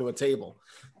half onto a table.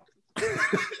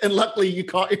 And luckily you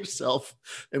caught yourself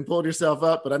and pulled yourself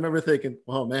up. But I remember thinking,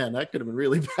 oh man, that could have been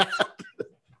really bad.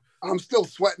 I'm still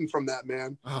sweating from that,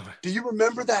 man. Oh. Do you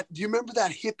remember that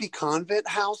hippie convent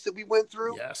house that we went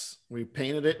through? Yes. We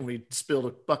painted it and we spilled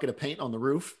a bucket of paint on the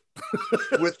roof.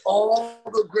 With all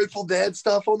the Grateful Dead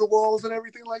stuff on the walls and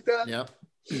everything like that? Yeah.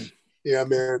 Yeah,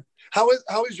 man. How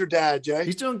is your dad, Jay?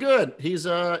 He's doing good. He's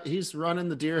running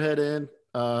the Deerhead Inn.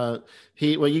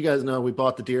 You guys know we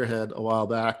bought the Deerhead a while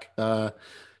back.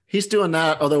 He's doing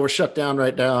that, although we're shut down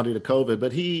right now due to COVID,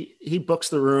 but he books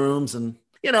the rooms and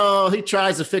he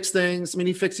tries to fix things. I mean,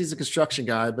 he's a construction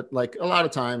guy, but like a lot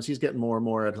of times he's getting more and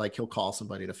more at like he'll call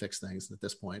somebody to fix things at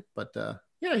this point. But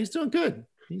yeah, he's doing good.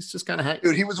 He's just kind of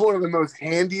dude. He was one of the most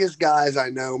handiest guys I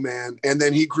know, man. And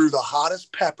then he grew the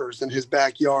hottest peppers in his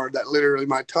backyard. That literally,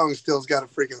 my tongue still's got a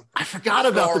freaking. I forgot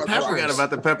about the peppers. I forgot about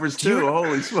the peppers too.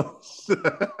 Holy smokes!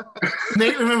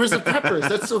 Nate remembers the peppers.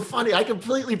 That's so funny. I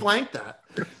completely blanked that.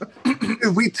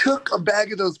 We took a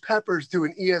bag of those peppers to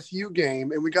an ESU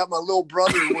game, and we got my little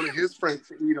brother and one of his friends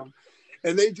to eat them.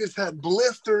 And they just had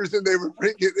blisters, and they were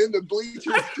freaking in the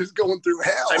bleachers, just going through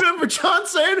hell. I remember John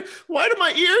saying, "Why do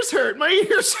my ears hurt? My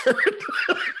ears hurt."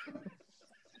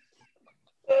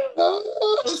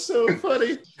 That's so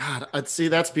funny. God, I'd see.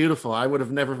 That's beautiful. I would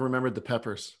have never remembered the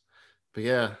peppers, but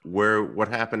yeah. What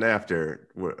happened after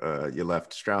you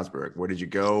left Stroudsburg? Where did you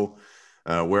go?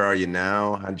 Where are you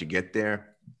now? How did you get there?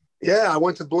 Yeah, I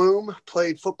went to Bloom,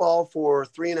 played football for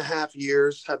 3.5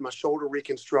 years, had my shoulder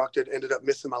reconstructed, ended up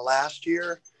missing my last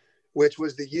year, which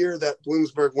was the year that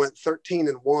Bloomsburg went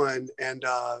 13-1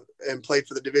 and played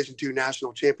for the Division II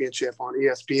National Championship on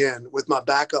ESPN with my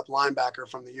backup linebacker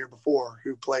from the year before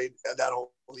who played that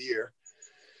whole year.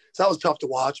 So that was tough to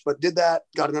watch, but did that,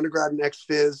 got an undergrad in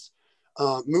ex-phys,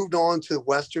 moved on to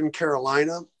Western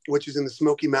Carolina, which is in the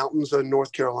Smoky Mountains of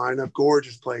North Carolina,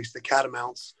 gorgeous place, the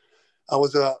Catamounts. I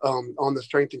was on the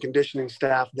strength and conditioning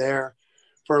staff there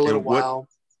for a little while.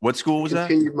 What school was that?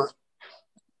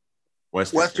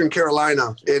 Western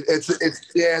Carolina.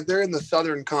 They're in the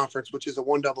Southern Conference, which is a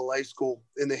 1AA school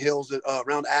in the hills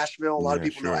around Asheville. A lot of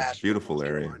people know Asheville. Beautiful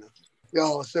area.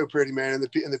 Oh, so pretty, man. And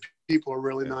the people are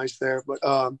really nice there. But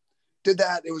did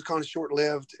that. It was kind of short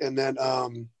lived. And then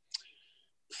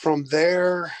from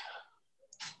there,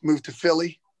 moved to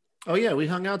Philly. Oh yeah, we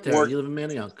hung out there. You live in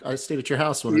Manayunk. I stayed at your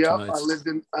house one or two nights.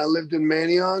 I lived in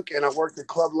Manayunk, and I worked at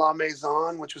Club La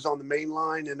Maison, which was on the main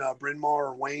line in Bryn Mawr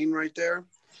or Wayne right there.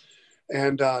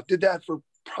 And did that for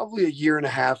probably a year and a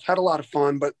half. Had a lot of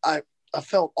fun, but I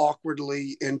felt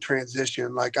awkwardly in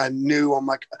transition. Like I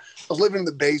was living in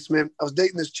the basement. I was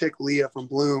dating this chick, Leah from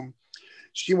Bloom.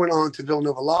 She went on to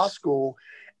Villanova Law School,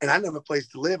 and I didn't have a place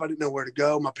to live. I didn't know where to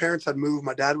go. My parents had moved.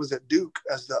 My dad was at Duke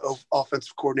as the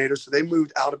offensive coordinator. So they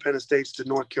moved out of Penn State to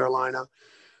North Carolina.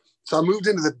 So I moved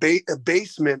into the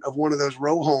basement of one of those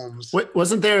row homes. Wait,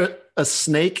 wasn't there a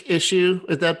snake issue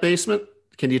at that basement?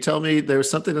 Can you tell me there was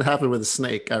something that happened with a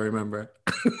snake? I remember.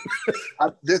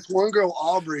 This one girl,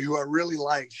 Aubrey, who I really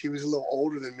liked, she was a little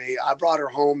older than me. I brought her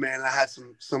home, man. I had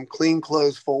some clean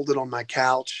clothes folded on my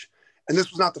couch. And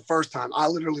this was not the first time. I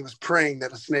literally was praying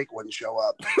that a snake wouldn't show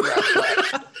up.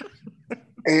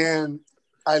 And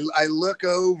I look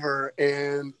over,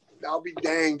 and I'll be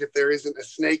danged if there isn't a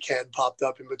snake head popped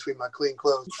up in between my clean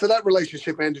clothes. So that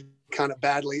relationship ended kind of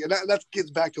badly. And that gets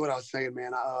back to what I was saying,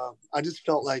 man. I just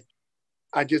felt like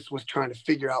I just was trying to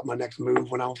figure out my next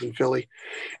move when I was in Philly.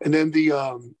 And then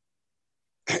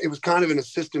it was kind of an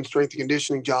assistant strength and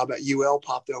conditioning job at UL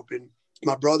popped open.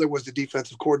 My brother was the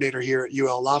defensive coordinator here at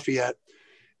UL Lafayette,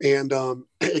 and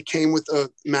it came with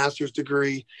a master's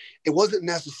degree. It wasn't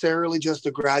necessarily just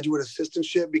a graduate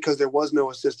assistantship because there was no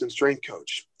assistant strength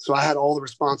coach. So I had all the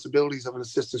responsibilities of an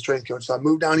assistant strength coach. So I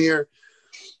moved down here.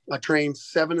 I trained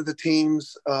 7 of the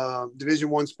teams,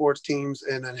 Division I sports teams,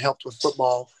 and then helped with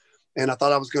football. And I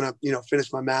thought I was going to,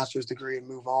 finish my master's degree and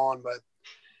move on, but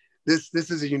this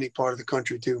is a unique part of the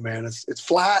country too, man. It's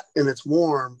flat and it's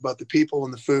warm, but the people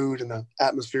and the food and the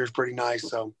atmosphere is pretty nice.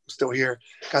 So I'm still here.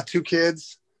 Got 2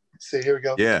 kids. See, here we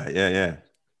go. Yeah.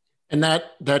 And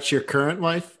that's your current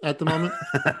wife at the moment?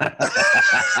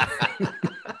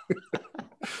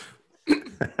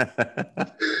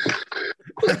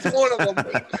 That's one of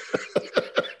them.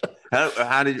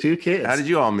 How did 2 kids? How did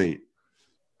you all meet?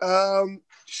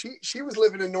 She was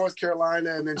living in North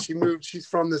Carolina, and then she moved. She's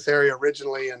from this area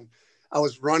originally, and I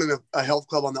was running a health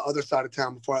club on the other side of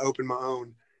town before I opened my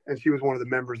own, and she was one of the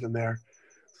members in there.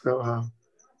 So, of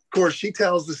course, she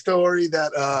tells the story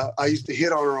that I used to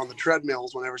hit on her on the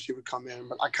treadmills whenever she would come in,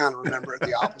 but I kind of remember it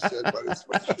the opposite.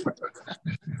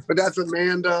 But that's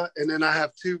Amanda, and then I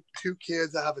have two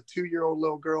kids. I have a 2-year-old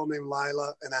little girl named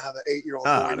Lila, and I have an 8-year-old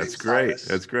boy named that's great. Cyrus.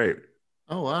 That's great.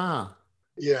 Oh, wow.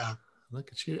 Yeah. Look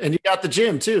at you. And you got the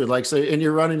gym too. And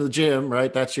you're running the gym,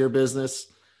 right? That's your business.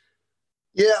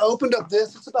 Yeah, I opened up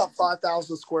this. It's about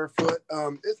 5,000 square foot.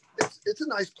 It's a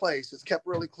nice place. It's kept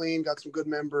really clean. Got some good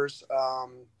members.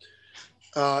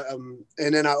 And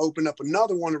then I opened up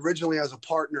another one originally as a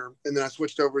partner, and then I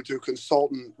switched over to a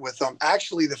consultant with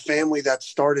actually the family that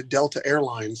started Delta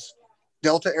Airlines.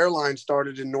 Delta Airlines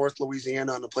started in North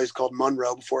Louisiana in a place called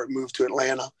Monroe before it moved to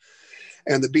Atlanta.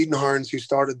 And the Biedenharns who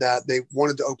started that, they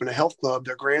wanted to open a health club.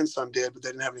 Their grandson did, but they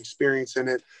didn't have any experience in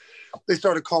it. They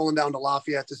started calling down to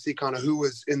Lafayette to see kind of who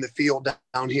was in the field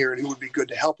down here and who would be good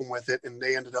to help them with it. And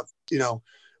they ended up,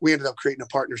 we ended up creating a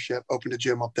partnership, opened a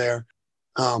gym up there,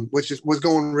 which was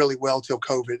going really well till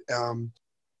COVID.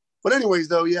 But anyways,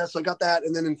 though, so I got that.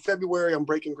 And then in February, I'm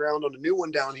breaking ground on a new one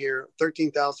down here,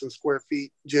 13,000 square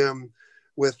feet gym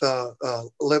with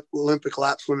Olympic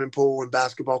lap swimming pool and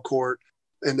basketball court.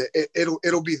 And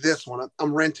it'll be this one.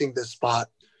 I'm renting this spot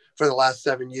for the last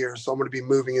 7 years. So I'm going to be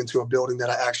moving into a building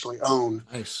that I actually own.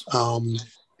 Nice.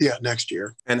 Next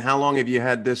year. And how long have you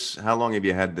had this? How long have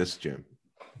you had this gym?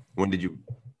 When did you?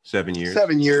 7 years?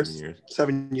 7 years.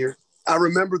 7 years. I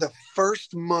remember the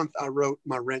first month I wrote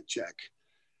my rent check.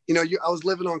 I was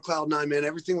living on cloud 9, man.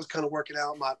 Everything was kind of working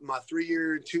out. My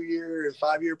 3-year, 2-year, and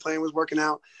 5-year plan was working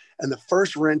out. And the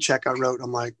first rent check I wrote,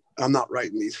 I'm like, I'm not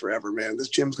writing these forever, man. This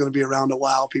gym's going to be around a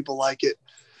while. People like it.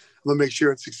 I'm going to make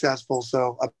sure it's successful.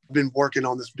 So I've been working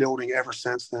on this building ever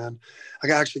since then. I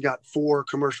actually got 4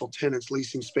 commercial tenants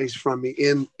leasing space from me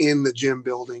in the gym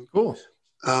building. Cool.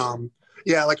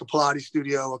 Like a Pilates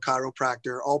studio, a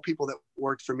chiropractor, all people that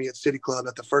worked for me at City Club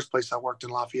at the first place I worked in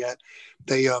Lafayette.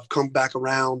 They have come back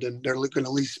around and they're looking to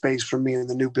lease space from me in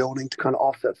the new building to kind of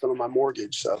offset some of my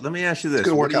mortgage. So let me ask you this.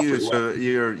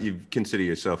 You consider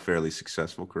yourself fairly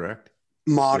successful, correct?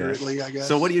 Moderately, yeah. I guess.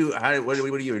 So what do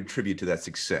you attribute to that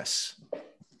success?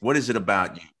 What is it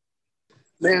about you?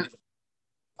 Man,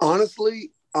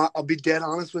 honestly, I'll be dead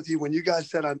honest with you. When you guys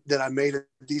said that I made a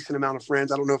decent amount of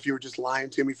friends, I don't know if you were just lying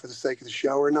to me for the sake of the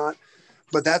show or not.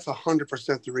 but that's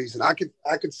 100% the reason. I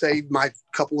could say my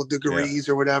couple of degrees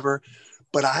or whatever,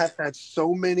 but I have had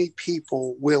so many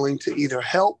people willing to either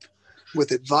help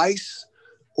with advice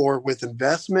or with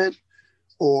investment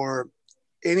or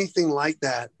anything like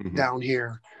that down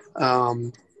here.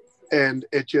 And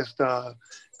it just,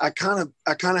 I kind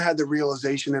of had the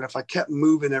realization that if I kept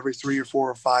moving every 3 or 4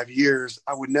 or 5 years,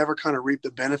 I would never kind of reap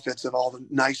the benefits of all the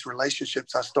nice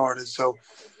relationships I started. So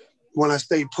when I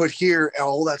stayed put here,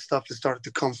 all that stuff has started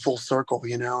to come full circle,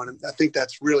 you know, and I think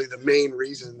that's really the main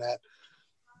reason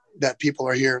that people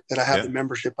are here, that I have the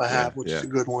membership I have, which is a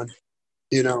good one,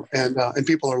 you know, and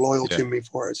people are loyal to me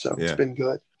for it. So it's been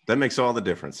good. That makes all the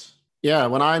difference. Yeah.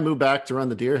 When I moved back to run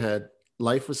the Deerhead,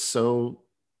 life was so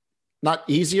not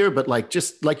easier, but like,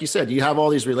 just like you said, you have all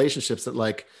these relationships that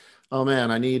like, oh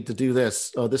man, I need to do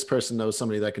this. Oh, this person knows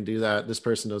somebody that can do that. This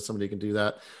person knows somebody who can do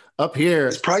that. Up here,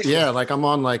 it's priceless. Yeah, like I'm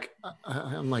like,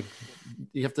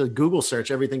 you have to Google search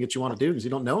everything that you want to do because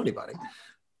you don't know anybody.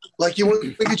 Like you want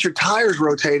to get your tires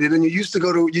rotated, and you used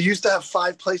to have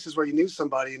 5 places where you knew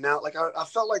somebody. And now, like I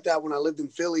felt like that when I lived in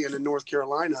Philly and in North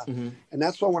Carolina, and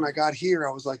that's why when I got here,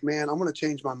 I was like, man, I'm going to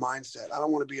change my mindset. I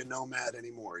don't want to be a nomad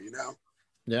anymore, you know.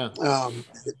 Yeah.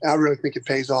 I really think it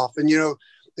pays off. And, you know,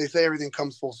 they say everything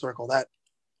comes full circle. That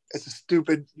it's a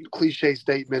stupid cliche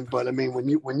statement, but I mean, when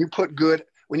you put good,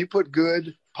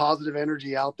 positive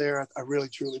energy out there, I really,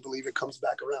 truly believe it comes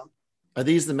back around. Are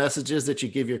these the messages that you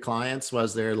give your clients?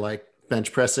 Was there like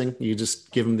bench pressing? You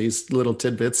just give them these little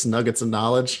tidbits, nuggets of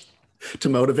knowledge to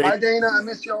motivate? Hi, Dana. I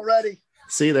missed you already.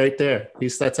 See, right there.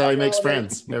 That's how he makes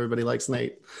friends. Everybody likes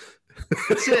Nate.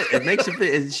 That's it. It makes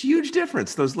it's a huge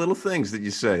difference. Those little things that you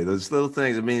say, those little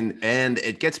things. I mean, and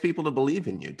it gets people to believe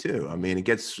in you too. I mean, it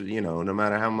gets, you know, no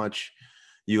matter how much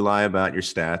you lie about your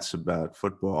stats about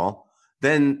football,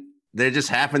 then there just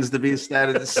happens to be a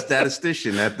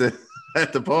statistician at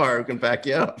the bar who can back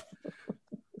you up.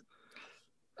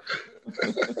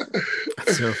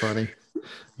 That's so funny.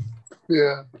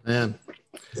 Yeah, man.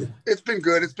 It's been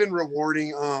good. It's been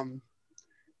rewarding.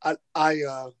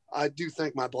 I do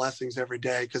thank my blessings every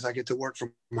day because I get to work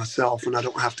for myself and I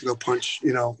don't have to go punch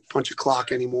a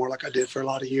clock anymore like I did for a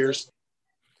lot of years.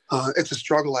 It's a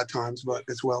struggle at times, but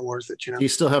it's well worth it. You know. You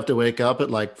still have to wake up at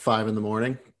like 5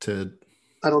 a.m. to.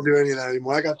 I don't do any of that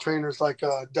anymore. I got trainers like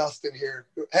Dustin here.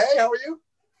 Hey, how are you?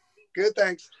 Good,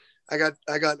 thanks. I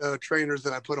got trainers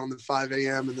that I put on the 5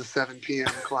 a.m. and the 7 p.m.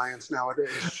 clients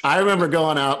nowadays. I remember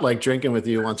going out like drinking with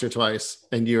you once or twice,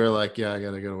 and you were like, "Yeah, I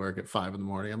got to go to work at 5 a.m."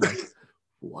 I'm like,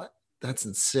 "What? That's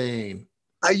insane."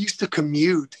 I used to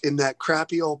commute in that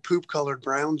crappy old poop-colored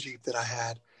brown Jeep that I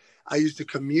had. I used to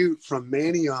commute from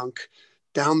Manayunk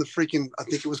down the freaking, I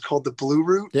think it was called the Blue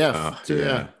Route. Yeah,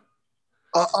 yeah.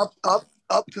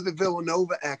 Up to the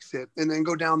Villanova exit and then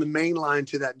go down the main line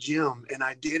to that gym. And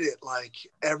I did it like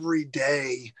every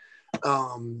day.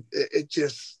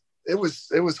 It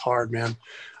was hard, man.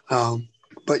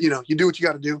 But you know, you do what you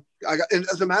got to do. And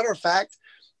as a matter of fact,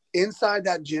 inside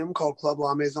that gym called Club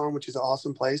La Maison, which is an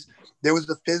awesome place, there was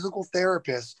a physical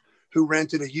therapist who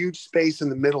rented a huge space in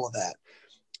the middle of that.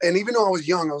 And even though I was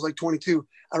young, I was like 22,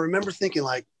 I remember thinking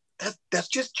like, that's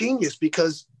just genius,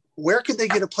 because where could they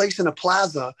get a place in a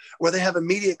plaza where they have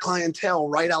immediate clientele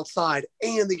right outside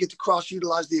and they get to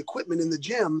cross-utilize the equipment in the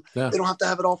gym? Yeah. They don't have to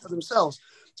have it all for themselves.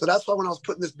 So that's why when I was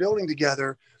putting this building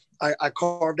together, I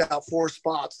carved out 4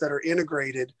 spots that are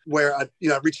integrated where I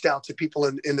reached out to people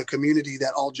in the community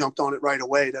that all jumped on it right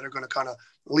away, that are going to kind of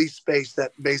lease space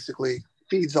that basically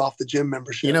feeds off the gym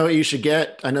membership. You know what you should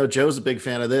get? I know Joe's a big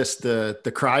fan of this, the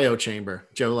cryo chamber.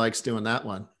 Joe likes doing that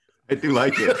one. I do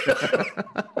like it.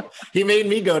 He made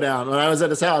me go down when I was at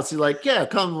his house. He's like, "Yeah,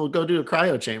 come, we'll go do a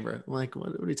cryo chamber." I'm like, what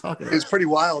are you talking about? It's pretty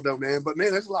wild though, man. But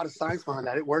man, there's a lot of science behind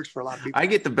that. It works for a lot of people. I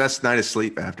get the best night of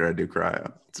sleep after I do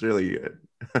cryo. It's really good.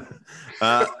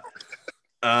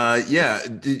 Yeah.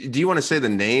 Do you want to say the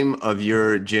name of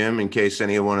your gym in case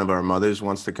any one of our mothers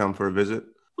wants to come for a visit?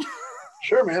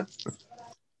 Sure, man.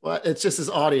 Well, it's just his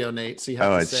audio, Nate. So you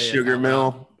have to say Sugar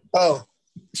Mill.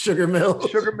 Sugar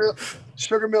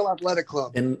Mill Athletic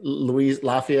Club in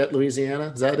Lafayette,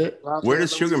 Louisiana. Is that it? Lafayette, where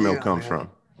does Sugar Mill come from?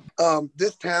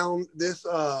 This town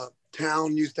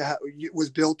used to was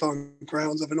built on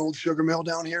grounds of an old sugar mill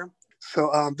down here.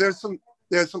 So there's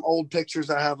some old pictures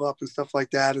I have up and stuff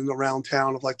like that in around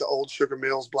town of like the old sugar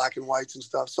mills, black and whites and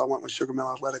stuff. So I went with Sugar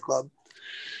Mill Athletic Club.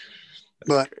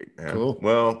 But cool.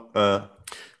 Well,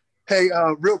 hey,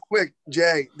 real quick,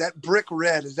 Jay, that brick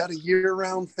red, is that a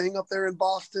year-round thing up there in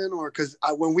Boston? Or because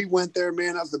when we went there,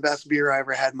 man, that was the best beer I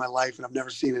ever had in my life, and I've never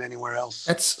seen it anywhere else.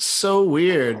 That's so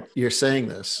weird you're saying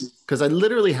this, because I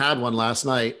literally had one last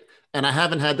night, and I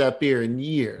haven't had that beer in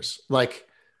years. Like,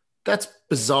 That's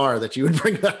bizarre that you would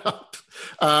bring that up.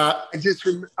 I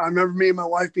remember me and my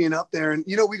wife being up there, and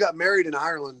we got married in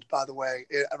Ireland, by the way,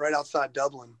 right outside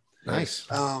Dublin. Nice.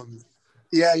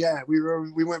 Yeah.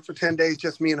 We went for 10 days,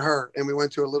 just me and her, and we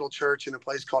went to a little church in a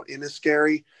place called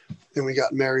Inniscarry, and we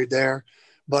got married there.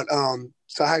 But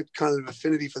so I had kind of an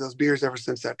affinity for those beers ever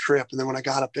since that trip. And then when I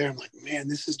got up there, I'm like, man,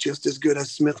 this is just as good as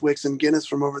Smithwick's and Guinness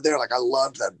from over there. Like, I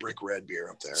loved that Brick Red beer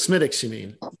up there. Smithwick's, you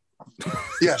mean?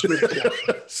 Yeah, Smithwick's,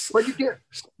 yeah. But you get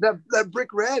that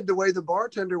Brick Red, the way the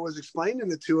bartender was explaining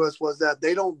it to us was that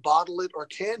they don't bottle it or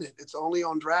can it. It's only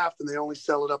on draft, and they only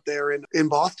sell it up there in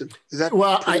Boston. Is that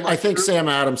well? I think true? Sam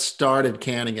Adams started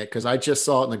canning it because I just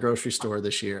saw it in the grocery store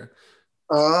this year.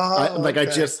 Oh,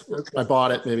 I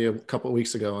bought it maybe a couple of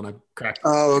weeks ago, and I cracked.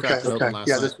 Cracked it open last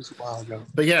night. This was a while ago.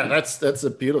 But yeah, that's a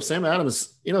beautiful Sam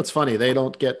Adams. It's funny they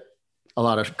don't get a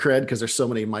lot of cred because there's so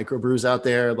many microbrews out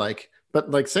there.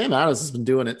 But Sam Adams has been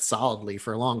doing it solidly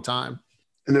for a long time,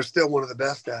 and they're still one of the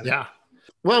best at it. Yeah.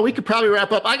 Well, we could probably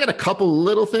wrap up. I got a couple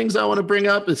little things I want to bring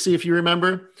up and see if you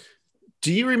remember.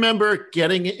 Do you remember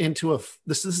getting into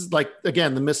this is like,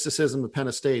 again, the mysticism of Penn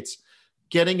Estates,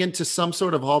 getting into some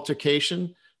sort of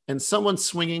altercation and someone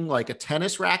swinging like a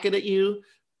tennis racket at you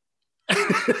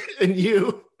and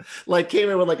you came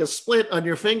in with a split on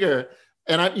your finger.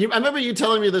 And I remember you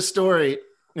telling me this story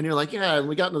and you're like, yeah, and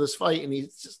we got into this fight and he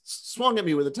just swung at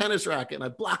me with a tennis racket and I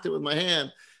blocked it with my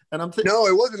hand. And I'm thinking, no,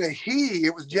 it wasn't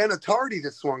it was Jenna Tardy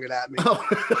that swung it at me. Oh.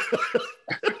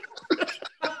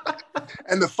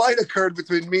 And the fight occurred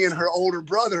between me and her older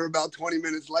brother about 20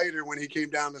 minutes later when he came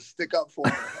down to stick up for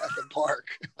her at the park.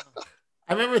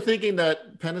 I remember thinking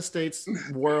that Penn State's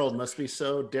world must be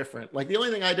so different. The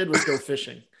only thing I did was go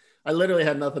fishing. I literally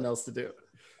had nothing else to do.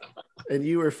 And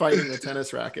you were fighting with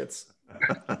tennis rackets.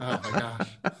 Oh my gosh.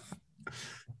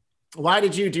 Why do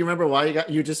you remember why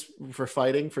you just for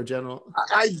fighting for general?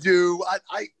 I do.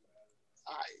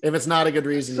 If it's not a good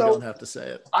reason, you don't have to say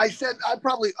it. I said I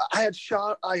had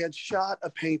shot a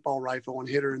paintball rifle and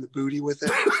hit her in the booty with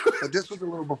it, but this was a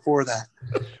little before that.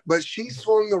 But she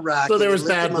swung the racket. So there was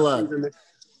bad blood.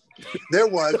 There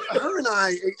was. Her and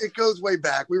I. It goes way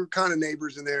back. We were kind of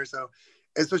neighbors in there, so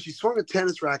she swung a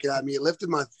tennis racket at me. It lifted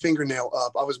my fingernail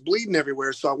up. I was bleeding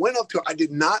everywhere, so I went up to her. I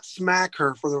did not smack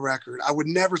her, for the record. I would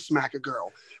never smack a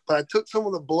girl. But I took some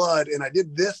of the blood and I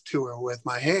did this to her with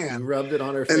my hand. You rubbed it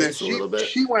on her face a little bit?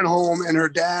 She went home and her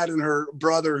dad and her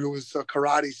brother, who was a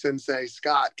karate sensei,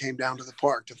 Scott, came down to the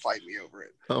park to fight me over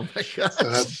it. Oh my gosh. So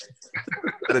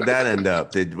how did that end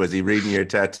up? Was he reading your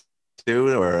tattoo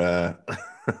or?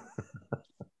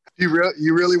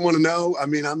 You really want to know? I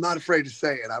mean, I'm not afraid to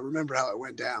say it. I remember how it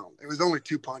went down. It was only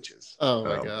 2 punches. Oh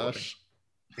my gosh. Boy.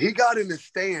 He got in his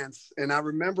stance, and I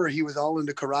remember he was all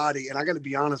into karate, and I got to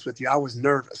be honest with you, I was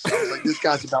nervous. I was like, this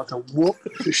guy's about to whoop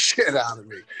the shit out of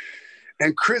me.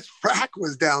 And Chris Frack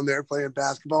was down there playing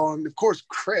basketball, and of course,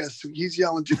 Chris, he's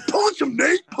yelling, just punch him,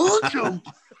 Nate, punch him.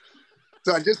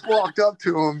 So I just walked up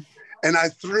to him, and I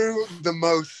threw the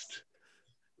most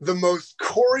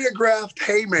choreographed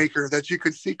haymaker that you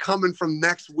could see coming from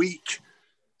next week,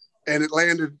 and it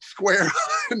landed square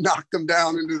and knocked him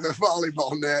down into the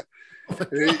volleyball net.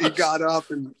 He got up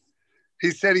and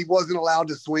he said he wasn't allowed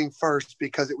to swing first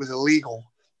because it was illegal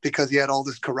because he had all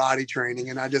this karate training.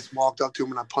 And I just walked up to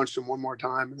him and I punched him one more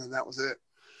time, and then that was it.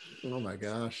 Oh my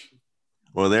gosh.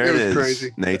 Well, there it is.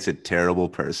 Crazy. Nate's a terrible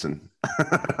person.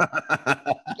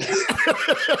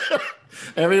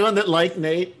 Everyone that liked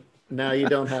Nate, now you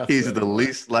don't have He's the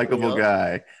least likable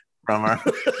guy from our.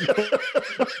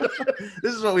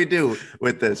 This is what we do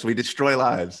with this. We destroy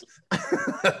lives.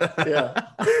 Yeah.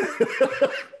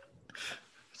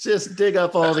 Just dig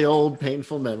up all the old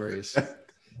painful memories.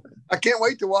 I can't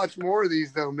wait to watch more of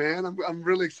these, though, man. I'm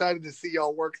really excited to see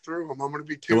y'all work through them. I'm going to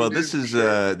be tuned. Well, this was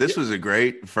a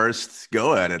great first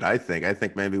go at it. I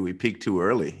think maybe we peaked too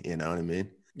early. You know what I mean?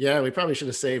 Yeah, we probably should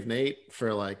have saved Nate for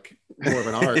more of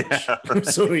an arch,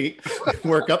 so we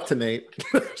work up to Nate.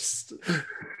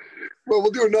 Well,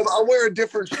 we'll do another. I'll wear a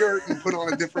different shirt and put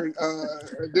on a different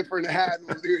hat, and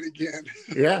we'll do it again.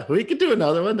 Yeah, we could do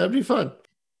another one. That'd be fun.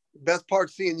 Best part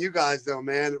seeing you guys, though,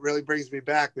 man. It really brings me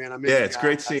back, man. It's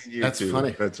great seeing you. That's too.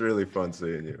 Funny. That's really fun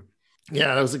seeing you.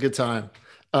 Yeah, that was a good time.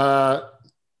 I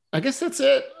guess that's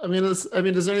it. I mean, is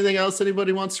there anything else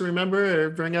anybody wants to remember or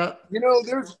bring up?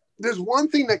 There's one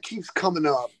thing that keeps coming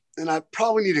up, and I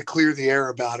probably need to clear the air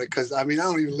about it because I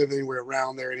don't even live anywhere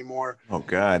around there anymore. Oh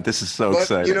God, this is so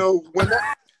exciting. What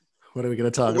are we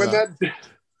going to talk about? I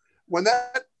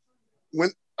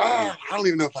don't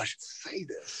even know if I should say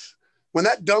this. When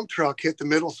that dump truck hit the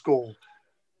middle school,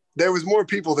 There was more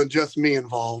people than just me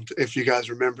involved, if you guys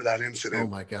remember that incident. Oh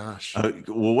my gosh.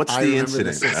 Well, what's the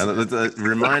incident?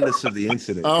 Remind us of the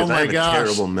incident. Oh I have my gosh. a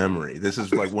terrible memory. This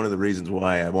is like one of the reasons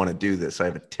why I want to do this. I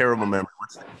have a terrible memory.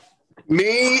 What's that?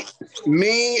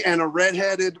 Me and a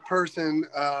redheaded person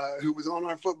who was on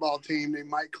our football team named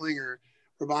Mike Klinger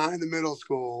were behind the middle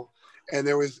school, and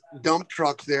there was dump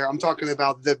trucks there. I'm talking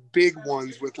about the big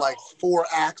ones with like 4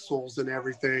 axles and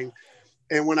everything.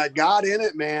 And when I got in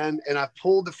it, man, and I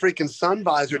pulled the freaking sun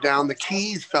visor down, the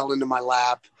keys fell into my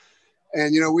lap.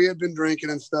 And, you know, we had been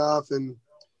drinking and stuff. And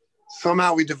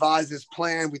somehow we devised this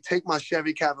plan. We take my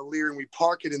Chevy Cavalier and we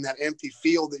park it in that empty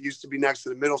field that used to be next to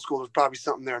the middle school. There's probably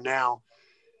something there now.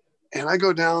 And I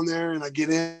go down there and I get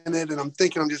in it. And I'm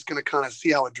thinking I'm just going to kind of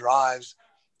see how it drives.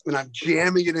 And I'm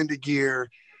jamming it into gear.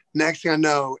 Next thing I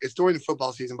know, it's during the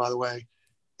football season, by the way.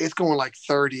 It's going like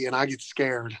 30 and I get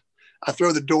scared. I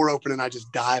throw the door open and I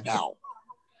just dive out.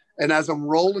 And as I'm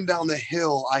rolling down the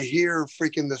hill, I hear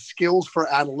freaking the Skills for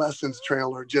Adolescence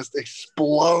trailer just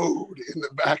explode in the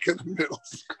back of the middle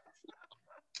school.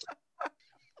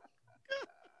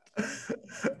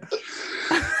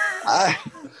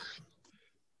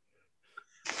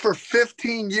 For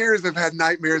 15 years, I've had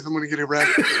nightmares I'm going to get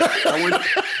arrested.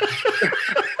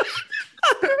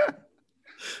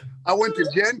 I went to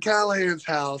Jen Callahan's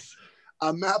house.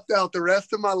 I mapped out the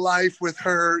rest of my life with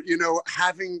her, you know,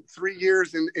 having 3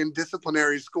 years in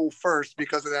disciplinary school first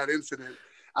because of that incident.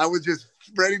 I was just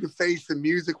ready to face the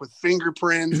music with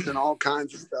fingerprints and all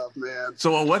kinds of stuff, man.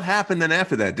 So what happened then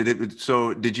after that?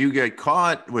 Did you get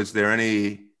caught? Was there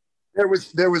any? There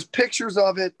was pictures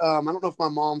of it. I don't know if my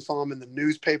mom saw them in the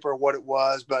newspaper or what it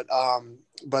was, but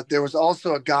there was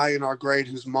also a guy in our grade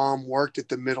whose mom worked at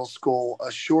the middle school,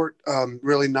 a short,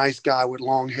 really nice guy with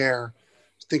long hair.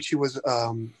 I think she was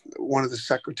one of the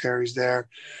secretaries there,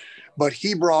 but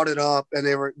he brought it up and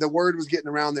the word was getting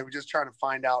around. They were just trying to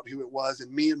find out who it was.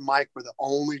 And me and Mike were the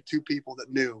only 2 people that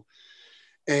knew.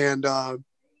 And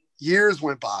years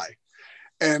went by.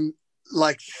 And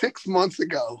like 6 months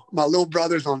ago, my little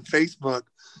brother's on Facebook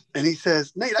and he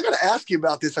says, Nate, I got to ask you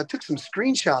about this. I took some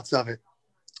screenshots of it.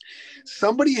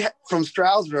 Somebody from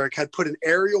Stroudsburg had put an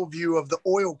aerial view of the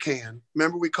oil can.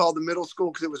 Remember we called the middle school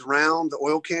because it was round, the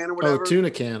oil can or whatever? Oh, tuna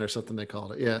can or something they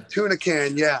called it, yeah. Tuna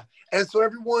can, yeah. And so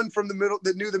everyone from the middle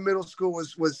that knew the middle school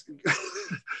was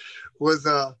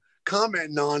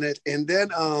commenting on it. And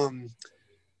then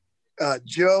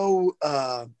Joe,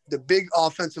 the big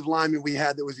offensive lineman we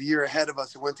had that was a year ahead of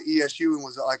us and went to ESU and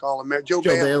was like All-American. Joe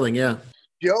Bailing, yeah.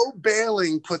 Joe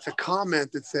Bailing puts a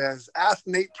comment that says, ask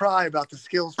Nate Pry about the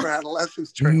Skills for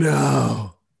Adolescence training.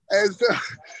 No. And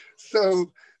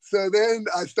so then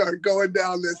I start going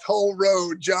down this whole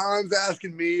road. John's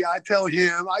asking me. I tell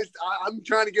him. I'm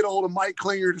trying to get a hold of Mike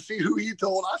Klinger to see who he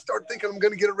told. I start thinking I'm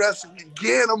going to get arrested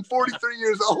again. I'm 43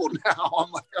 years old now.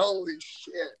 I'm like, holy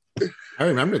shit. I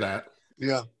remember that.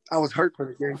 Yeah. I was hurt for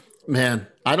the game. Man,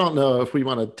 I don't know if we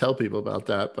want to tell people about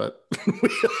that, but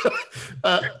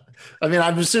I mean,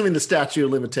 I'm assuming the statute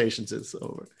of limitations is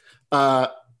over.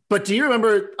 But do you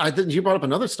remember, you brought up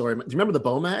another story. Do you remember the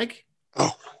BOMAG?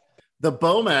 Oh. The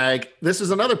BOMAG, this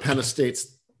is another Penn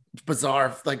State's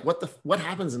bizarre, like what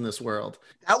happens in this world?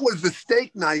 That was the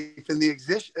steak knife and the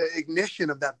ignition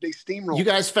of that big steamroller. You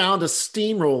guys found a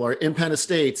steamroller in Penn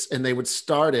State's and they would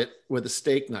start it with a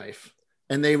steak knife.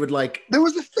 And they would there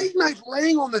was a steak knife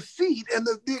laying on the seat and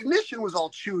the ignition was all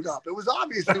chewed up. It was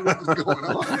obviously what was going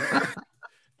on.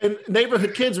 And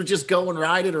neighborhood kids were just going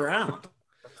ride it around.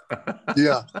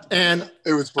 Yeah. And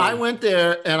it was fun. I went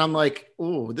there and I'm like,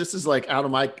 oh, this is like out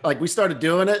of my, we started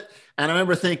doing it. And I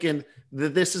remember thinking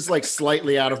that this is like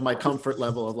slightly out of my comfort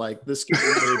level of like, this could be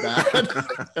really bad.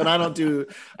 And I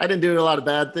didn't do a lot of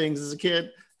bad things as a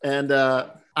kid. And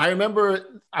I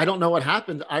remember, I don't know what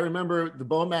happened. I remember the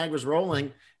BOMAG was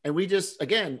rolling and we just,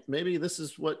 again, maybe this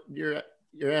is what your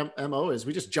MO is.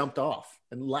 We just jumped off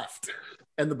and left.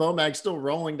 And the BOMAG's still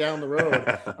rolling down the road.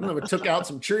 I don't know, we took out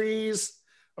some trees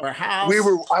or a house.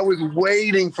 I was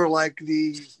waiting for like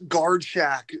the guard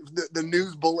shack, the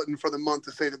news bulletin for the month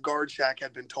to say the guard shack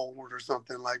had been told or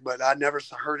something but I never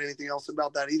heard anything else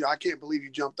about that either. I can't believe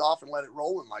you jumped off and let it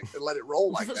roll like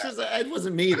that. It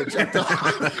wasn't me that jumped off.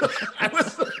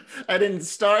 I didn't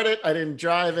start it. I didn't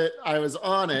drive it. I was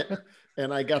on it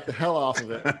and I got the hell off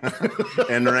of it.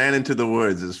 And ran into the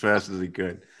woods as fast as he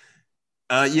could.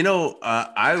 I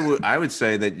would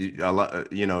say that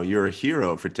you're a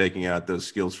hero for taking out those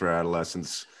Skills for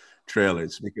Adolescence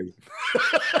trailers because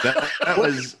that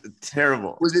was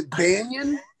terrible. Was it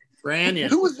Banyan? Branyan.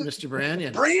 Who was it? Mr.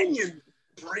 Branyan.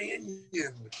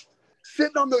 Branyan.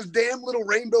 Sitting on those damn little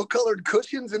rainbow colored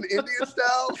cushions in Indian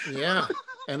style. Yeah.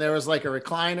 And there was like a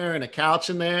recliner and a couch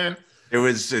in there. There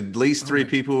was at least 3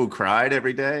 people who cried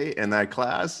every day in that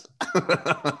class.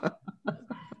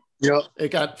 Yep.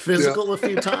 It got physical a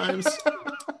few times.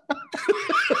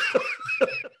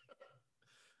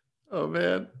 Oh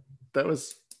man, that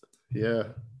was, yeah.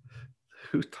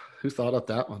 Who thought up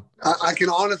that one? I can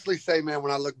honestly say, man,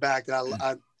 when I look back,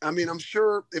 that I mean, I'm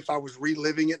sure if I was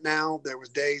reliving it now, there was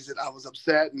days that I was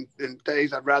upset and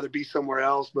days I'd rather be somewhere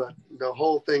else. But the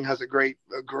whole thing has a great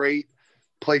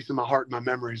place in my heart and my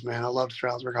memories, man. I loved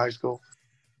Stroudsburg High School.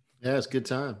 Yeah, it's a good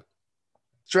time.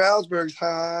 Stroudsburg's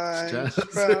high.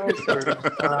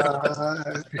 Stroudsburg's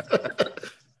high.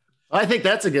 I think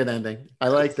that's a good ending. I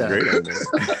like that. Great ending.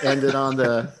 Ended on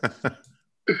the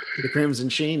Crimson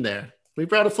Sheen there. We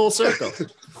brought it full circle.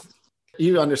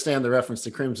 You understand the reference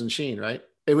to Crimson Sheen, right?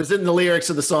 It was in the lyrics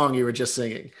of the song you were just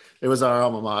singing. It was our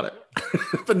alma mater.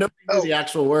 But nobody knew the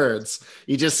actual words.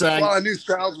 You just sang. Well, I knew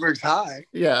Stroudsburg's high.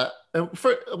 Yeah. And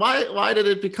why did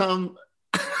it become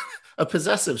a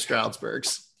possessive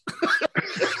Stroudsburgs?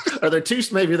 Are there two?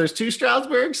 Maybe there's 2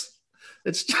 Stroudsburgs?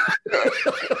 It's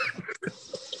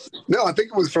No, I think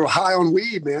it was for high on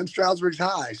weed, man. Stroudsburg's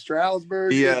high.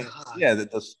 Stroudsburg. Yeah, high. yeah.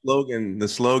 The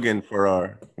slogan for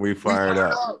our We Fired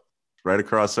Up right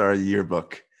across our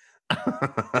yearbook.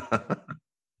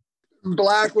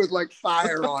 Black with like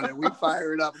fire on it. We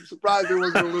fire it up. I'm surprised there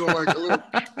wasn't a little.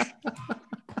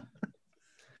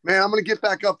 Man, I'm gonna get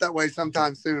back up that way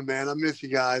sometime soon, man. I miss you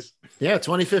guys. Yeah,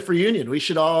 25th reunion. We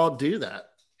should all do that.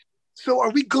 So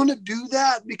are we going to do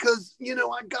that? Because,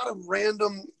 I got a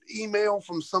random email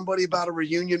from somebody about a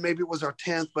reunion. Maybe it was our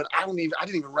 10th, but I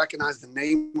didn't even recognize the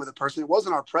name of the person. It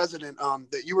wasn't our president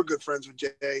that you were good friends with,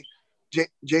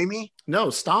 Jamie? No,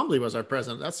 Stomley was our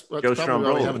president. That's Joe probably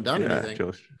Stromboli. why we haven't done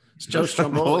anything. Joe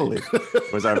Stromboli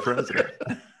was our president.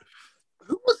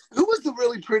 Who was the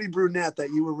really pretty brunette that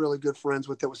you were really good friends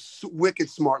with that was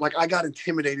wicked smart? Like, I got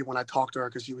intimidated when I talked to her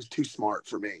because she was too smart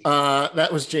for me.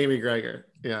 That was Jamie Greger.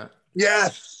 Yeah.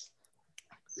 Yes.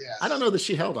 I don't know that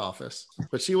she held office,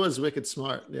 but she was wicked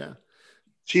smart. Yeah.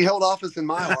 She held office in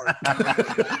my heart.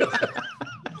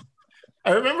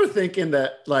 I remember thinking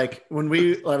that, like, when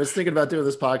I was thinking about doing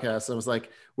this podcast, I was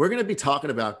like, we're going to be talking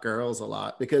about girls a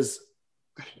lot because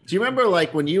do you remember,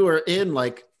 like, when you were in,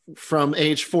 like, from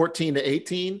age 14 to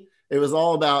 18, it was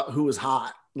all about who was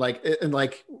hot. Like, and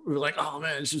like, we were like, oh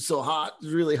man, she's so hot.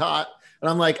 She's really hot. And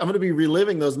I'm like, I'm going to be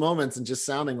reliving those moments and just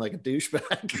sounding like a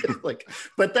douchebag. Like,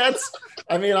 but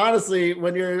honestly,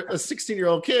 when you're a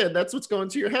 16-year-old kid, that's what's going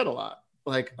to your head a lot.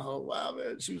 Like, oh wow,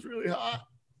 man, she was really hot.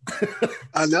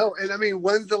 I know. And I mean,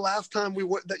 when's the last time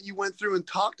that you went through and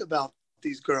talked about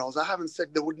these girls? I haven't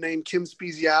said the name Kim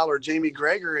Spezial or Jamie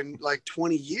Greger in like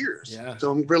 20 years. Yeah.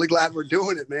 So I'm really glad we're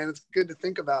doing it, man. It's good to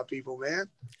think about people, man.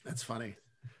 That's funny.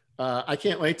 I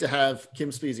can't wait to have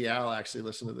Kim Spezial actually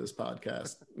listen to this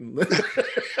podcast.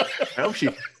 I hope she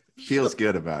feels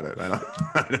good about it.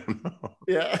 I don't know.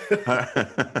 Yeah.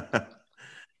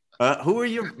 Who were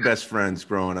your best friends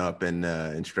growing up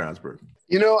in Stroudsburg?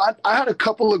 I had a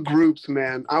couple of groups,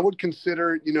 man. I would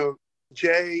consider,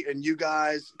 Jay and you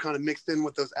guys kind of mixed in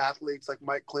with those athletes like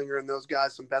Mike Klinger and those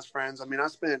guys, some best friends. I mean, I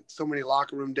spent so many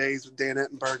locker room days with Dan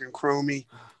Ettenberg and Cromie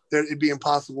that it'd be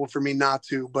impossible for me not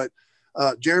to. But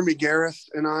Jeremy Garris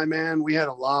and I, man, we had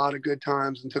a lot of good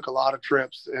times and took a lot of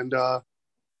trips and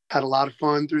had a lot of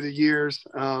fun through the years.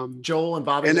 Joel and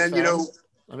Bobby. And then, I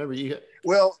remember you.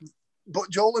 Well,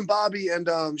 Joel and Bobby and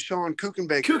Sean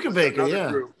Kuchenbaker. Kuchenbaker,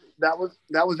 yeah. Group. That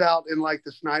was out in like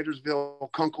the Snydersville,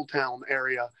 Kunkletown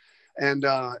area. And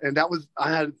that was,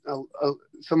 I had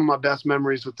some of my best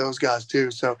memories with those guys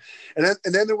too. So, and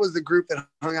then there was the group that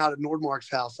hung out at Nordmark's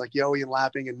house, like Yoey and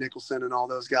Lapping and Nicholson and all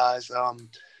those guys.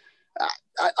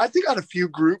 I think I had a few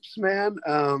groups, man.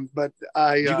 But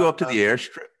Did you go up to the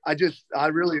airstrip?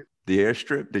 The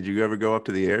airstrip? Did you ever go up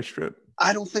to the airstrip?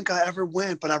 I don't think I ever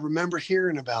went, but I remember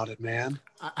hearing about it, man.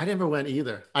 I never went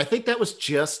either. I think that was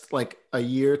just like a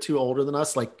year or two older than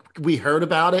us. Like we heard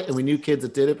about it and we knew kids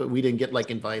that did it, but we didn't get like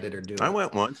invited or do it. I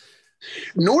went once.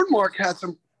 Nordmark had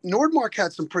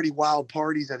some pretty wild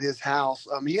parties at his house.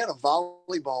 He had a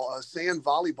sand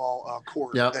volleyball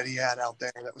court that he had out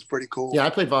there. That was pretty cool. Yeah,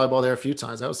 I played volleyball there a few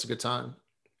times. That was a good time.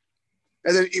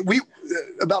 And then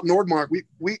about Nordmark,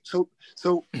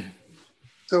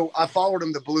 so I followed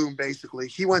him to Bloom, basically.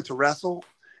 He went to wrestle,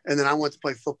 and then I went to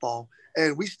play football.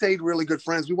 And we stayed really good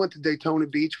friends. We went to Daytona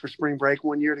Beach for spring break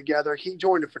one year together. He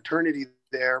joined a fraternity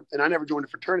there, and I never joined a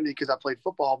fraternity because I played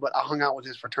football, but I hung out with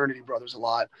his fraternity brothers a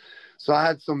lot. So I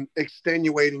had some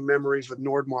extenuating memories with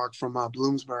Nordmark from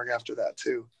Bloomsburg after that,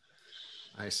 too.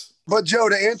 Nice. But Joe,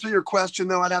 to answer your question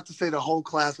though, I'd have to say the whole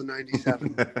class of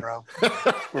 '97, bro.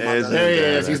 There he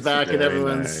is. He's back, and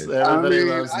everybody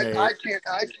loves Nate.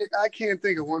 I can't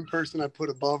think of one person I put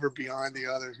above or behind the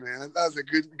others, man. That was a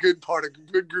good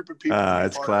group of people.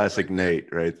 It's classic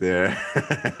Nate right there.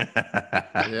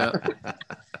 Yeah.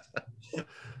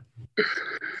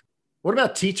 What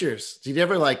about teachers? Did you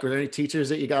ever were there any teachers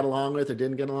that you got along with or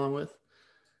didn't get along with?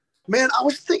 Man, I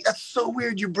was thinking, that's so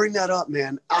weird you bring that up,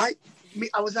 man. I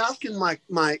was asking my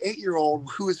 8-year-old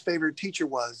who his favorite teacher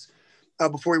was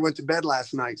before he went to bed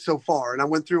last night so far. And I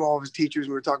went through all of his teachers.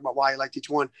 We were talking about why he liked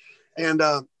each one. And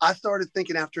I started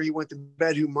thinking after he went to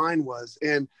bed who mine was.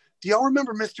 And do y'all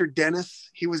remember Mr.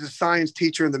 Dennis? He was a science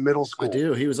teacher in the middle school. I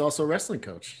do. He was also a wrestling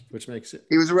coach, which makes it.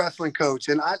 He was a wrestling coach.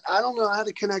 And I don't know. I had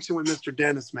a connection with Mr.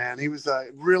 Dennis, man. He was a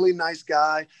really nice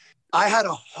guy. I had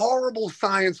a horrible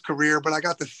science career, but I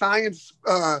got the science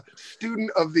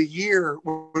student of the year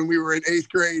when we were in 8th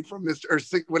grade from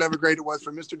whatever grade it was,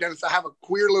 from Mr. Dennis. I have a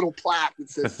queer little plaque that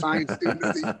says science student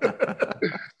of the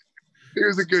year. He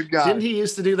was a good guy. Didn't he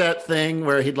used to do that thing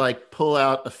where he'd pull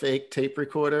out a fake tape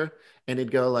recorder and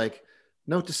he'd go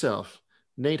note to self,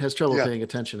 Nate has trouble paying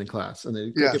attention in class. And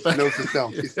then note to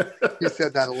self. He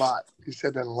said that a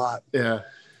lot. Yeah.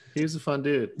 He was a fun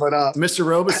dude. But Mr.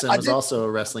 Robeson was also a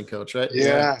wrestling coach, right?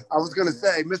 Yeah. I was gonna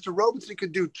say Mr. Robeson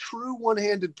could do true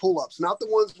one-handed pull-ups, not the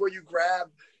ones where you grab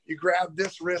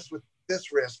this wrist with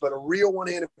this wrist, but a real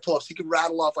one-handed pull-ups. He could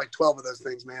rattle off 12 of those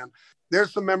things, man.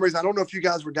 There's some memories. I don't know if you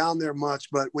guys were down there much,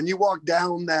 but when you walk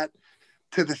down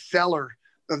to the cellar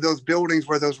of those buildings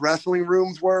where those wrestling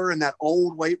rooms were, and that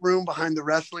old weight room behind the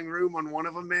wrestling room on one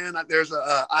of them, man, I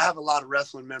have a lot of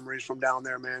wrestling memories from down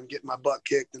there, man, getting my butt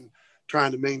kicked and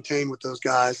trying to maintain with those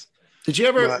guys.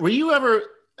 Were you ever,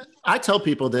 I tell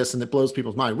people this and it blows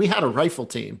people's mind. We had a rifle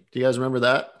team. Do you guys remember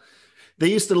that? They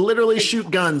used to literally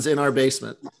shoot guns in our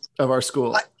basement of our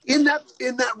school. In that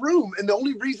room. And the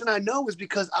only reason I know is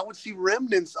because I would see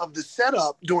remnants of the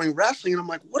setup during wrestling. And I'm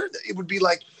like, it would be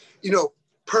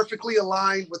perfectly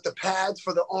aligned with the pads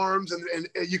for the arms. And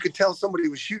you could tell somebody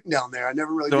was shooting down there. I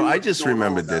never really So I just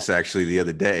remembered this actually the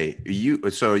other day.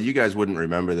 So you guys wouldn't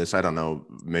remember this. I don't know.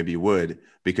 Maybe you would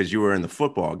because you were in the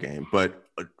football game. But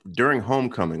during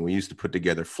homecoming, we used to put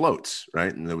together floats,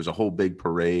 right? And there was a whole big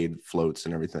parade, floats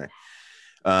and everything.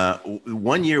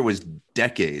 One year was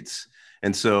decades.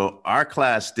 And so our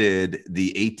class did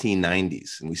the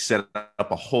 1890s and we set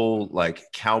up a whole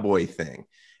cowboy thing.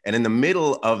 And in the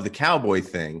middle of the cowboy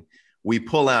thing, we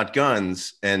pull out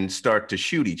guns and start to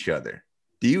shoot each other.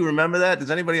 Do you remember that?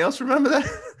 Does anybody else remember that?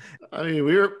 I mean,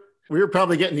 we were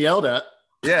probably getting yelled at.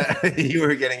 Yeah, you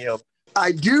were getting yelled.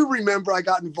 I do remember I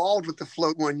got involved with the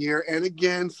float one year. And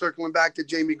again, circling back to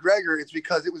Jamie Greger, it's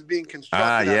because it was being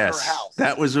constructed at her house.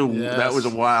 That was a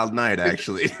wild night,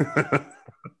 actually.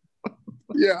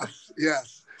 Yes.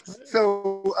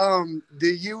 So,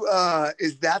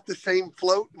 is that the same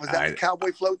float? Was that the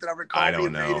cowboy float that I recall? I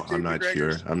don't know. I'm not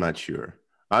sure.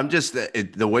 I'm just,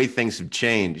 the way things have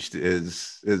changed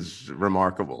is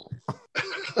remarkable.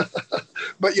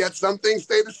 But yet some things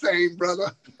stay the same,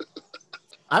 brother.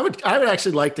 I would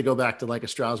actually like to go back to a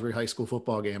Stroudsburg High School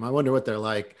football game. I wonder what they're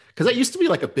like. Cause that used to be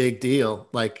a big deal.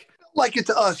 Like it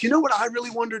to us. You know what I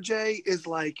really wonder, Jay, is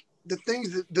the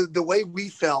things that the way we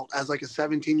felt as a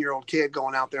 17-year-old kid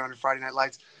going out there on Friday Night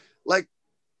Lights,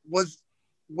 was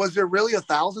there really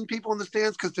 1,000 people in the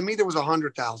stands? Because to me there was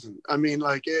 100,000. I mean,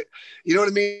 you know what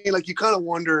I mean? You kind of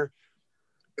wonder,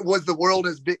 was the world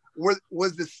as big?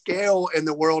 Was the scale in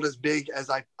the world as big as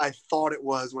I thought it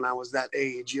was when I was that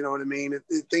age? You know what I mean?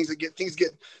 Things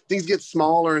get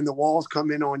smaller and the walls come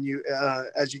in on you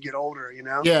as you get older. You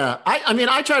know? Yeah, I mean,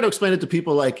 I try to explain it to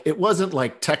people it wasn't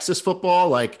like Texas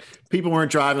football. People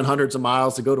weren't driving hundreds of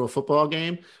miles to go to a football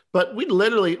game, but we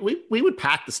would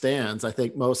pack the stands. I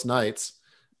think most nights.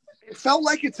 It felt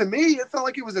like it to me. It felt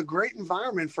like it was a great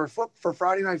environment for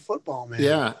Friday night football, man.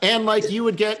 Yeah, and you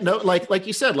would get like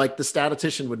you said, the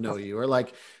statistician would know you, or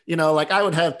I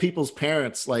would have people's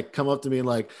parents come up to me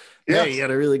hey, you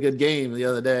had a really good game the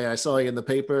other day. I saw you in the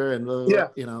paper, and blah, blah,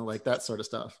 blah, that sort of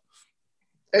stuff.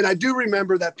 And I do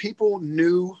remember that people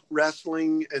knew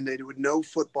wrestling and they would know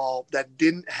football that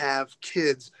didn't have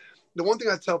kids. The one thing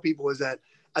I tell people is that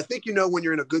I think when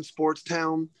you're in a good sports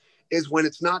town is when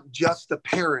it's not just the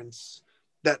parents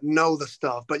that know the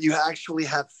stuff, but you actually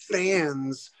have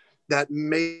fans that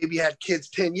maybe had kids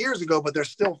 10 years ago, but they're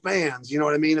still fans, you know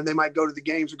what I mean? And they might go to the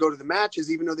games or go to the matches,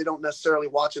 even though they don't necessarily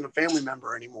watching a family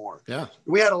member anymore. Yeah.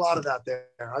 We had a lot of that there.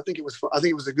 I think it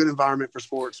was a good environment for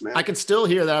sports, man. I can still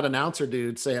hear that announcer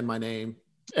dude saying my name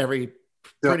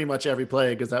pretty much every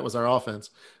play, because that was our offense.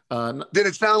 Did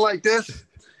it sound like this?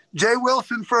 Jay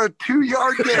Wilson for a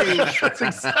 2-yard gain. That's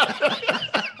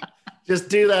exactly. Just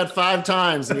do that 5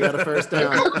 times and you got a first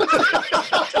down.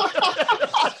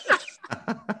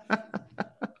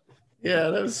 Yeah,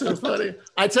 that was so funny.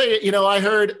 I tell you, you know what I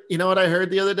heard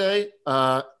the other day?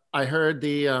 I heard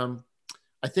the,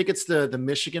 I think it's the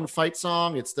Michigan fight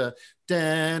song. It's the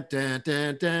dun, dun,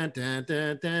 dun, dun, dun,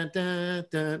 dun, dun, dun,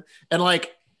 dun. And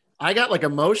like, I got like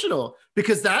emotional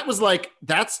because that was like,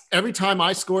 that's every time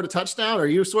I scored a touchdown or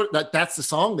you scored, that's the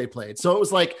song they played. So it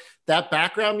was like that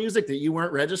background music that you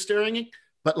weren't registering,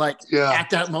 but like at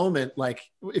that moment, like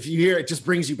if you hear it, just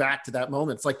brings you back to that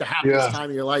moment. It's like the happiest time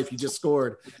of your life. You just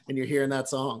scored and you're hearing that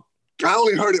song. I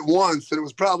only heard it once, and it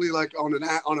was probably like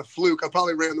on a fluke. I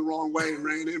probably ran the wrong way and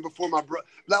ran in before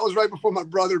that was right before my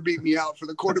brother beat me out for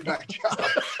the quarterback job.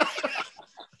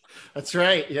 That's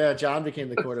right. Yeah, John became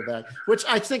the quarterback, which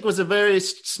I think was a very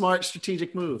smart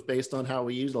strategic move based on how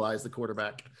we utilize the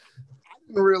quarterback. I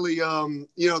didn't really,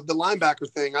 the linebacker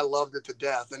thing, I loved it to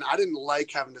death, and I didn't like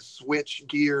having to switch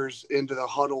gears into the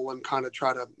huddle and kind of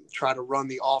try to run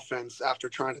the offense after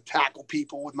trying to tackle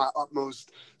people with my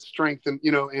utmost strength and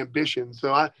ambition.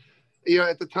 So at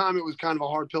the time it was kind of a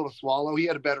hard pill to swallow. He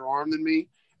had a better arm than me,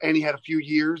 and he had a few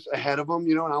years ahead of him,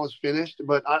 and I was finished.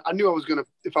 But I knew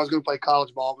if I was gonna play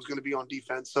college ball, it was gonna be on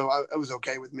defense, so it was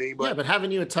okay with me. But yeah, but having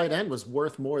you a tight end was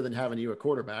worth more than having you a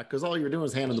quarterback because all you were doing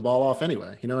was handing the ball off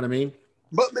anyway. You know what I mean?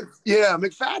 But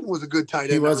McFadden was a good tight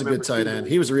end. He was a good tight end.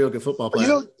 He was a real good football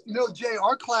player. Jay,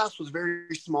 our class was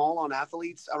very small on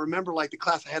athletes. I remember like the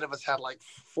class ahead of us had like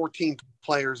 14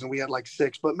 players and we had like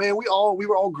 6. But man, we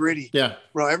were all gritty. Yeah,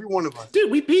 bro, every one of us.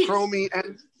 Dude, we beat Cromie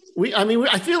and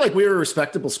I feel like we were a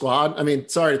respectable squad. I mean,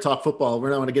 sorry to talk football.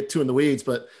 We're not going to get too in the weeds,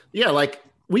 but yeah, like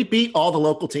we beat all the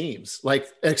local teams, like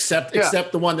except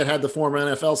the one that had the former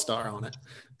NFL star on it.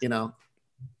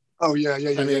 Oh, yeah.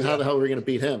 I mean, how the hell were we going to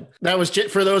beat him? That was,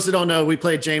 for those that don't know, we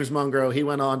played James Mungro. He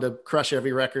went on to crush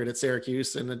every record at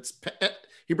Syracuse, and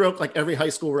he broke like every high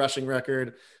school rushing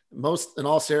record, most and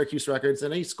all Syracuse records,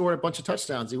 and he scored a bunch of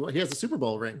touchdowns. He has a Super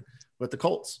Bowl ring with the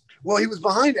Colts. Well, he was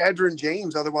behind Edgerrin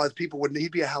James. Otherwise,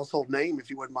 he'd be a household name if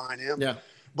you wouldn't behind him. Yeah.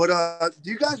 But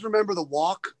do you guys remember the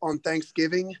walk on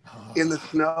Thanksgiving in the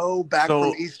snow back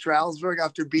from East Stroudsburg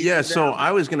after beating? Yeah, so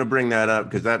I was going to bring that up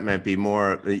because that might be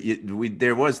more.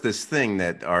 There was this thing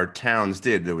that our towns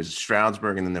did. There was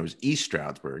Stroudsburg, and then there was East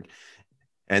Stroudsburg,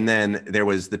 and then there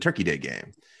was the Turkey Day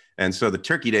game. And so the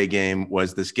Turkey Day game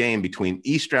was this game between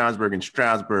East Stroudsburg and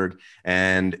Stroudsburg,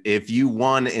 and if you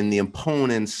won in the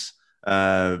opponent's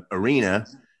arena,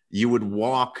 you would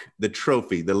walk the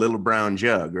trophy, the little brown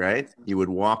jug, right? You would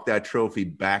walk that trophy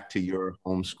back to your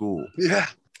home school. Yeah.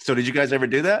 So did you guys ever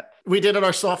do that? We did it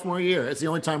our sophomore year. It's the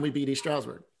only time we beat East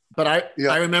Stroudsburg. But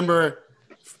I remember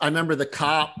the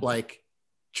cop like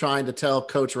trying to tell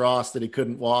Coach Ross that he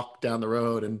couldn't walk down the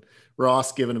road, and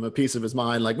Ross giving him a piece of his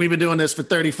mind. Like, we've been doing this for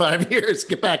 35 years.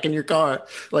 Get back in your car.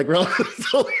 Like, Ross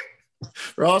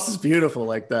is beautiful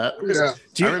like that. Yeah.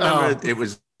 I remember it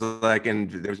was like,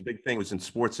 and there was a big thing. It was in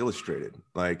Sports Illustrated.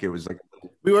 Like, it was like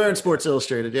we were in Sports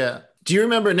Illustrated. Yeah. Do you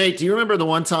remember, Nate? Do you remember the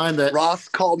one time that Ross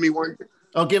called me one?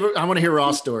 I want to hear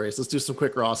Ross stories. Let's do some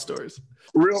quick Ross stories.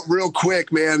 Real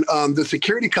quick, man. The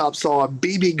security cop saw a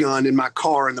BB gun in my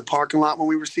car in the parking lot when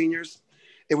we were seniors.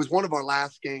 It was one of our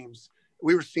last games.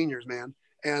 We were seniors, man.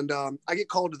 And I get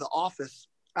called to the office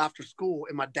after school,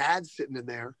 and my dad's sitting in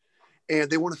there, and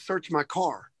they want to search my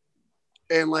car.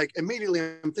 And like immediately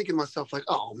I'm thinking to myself, like,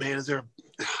 oh man, I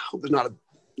hope there's not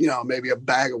maybe a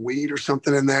bag of weed or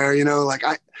something in there, like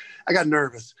I got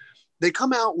nervous. They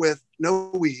come out with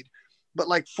no weed, but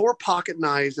like 4 pocket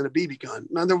knives and a BB gun.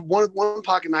 Now one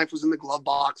pocket knife was in the glove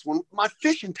box. My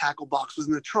fishing tackle box was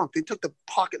in the trunk. They took the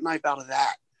pocket knife out of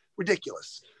that.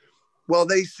 Ridiculous. Well,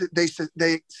 they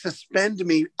suspend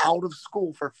me out of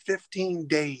school for 15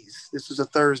 days. This is a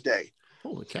Thursday.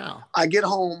 Holy cow. I get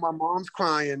home, my mom's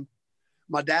crying.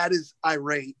 My dad is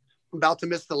irate. I'm about to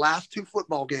miss the last 2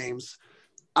 football games.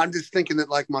 I'm just thinking that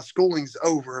like my schooling's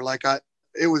over. Like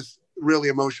it was really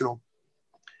emotional.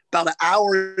 About an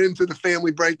hour into the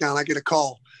family breakdown, I get a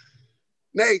call.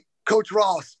 Nate, Coach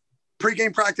Ross,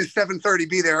 pregame practice 7:30.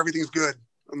 Be there. Everything's good.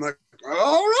 I'm like,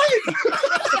 all right.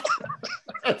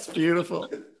 That's beautiful.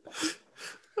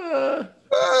 That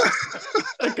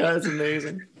guy's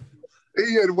amazing.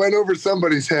 He had went over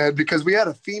somebody's head because we had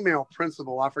a female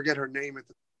principal. I forget her name at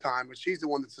the time, but she's the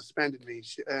one that suspended me.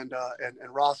 And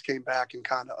Ross came back and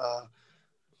kind of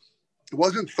it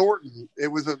wasn't Thornton. It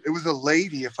was a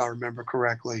lady, if I remember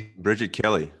correctly. Bridget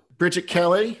Kelly. Bridget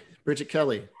Kelly.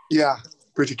 Yeah,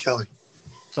 Bridget Kelly.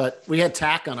 But we had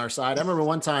tack on our side. I remember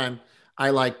one time I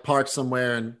like parked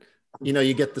somewhere and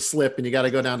you get the slip and you got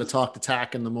to go down to talk to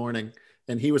TAC in the morning.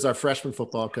 And he was our freshman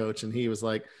football coach. And he was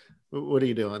like, what are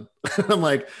you doing? I'm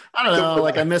like, I don't know.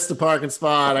 Like, I missed the parking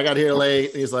spot. I got here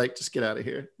late. And he's like, just get out of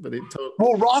here. But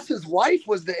well, Ross's wife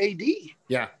was the AD.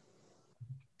 Yeah.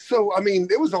 So, I mean,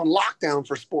 it was on lockdown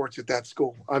for sports at that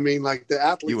school. I mean, like the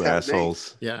athletes. You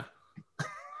assholes. Yeah.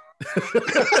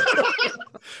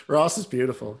 Ross is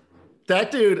beautiful.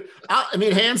 That dude, I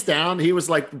mean, hands down, he was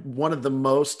like one of the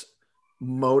most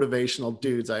motivational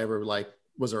dudes I ever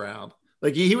was around.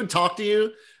 Like he would talk to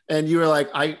you and you were like,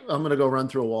 I'm going to go run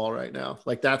through a wall right now.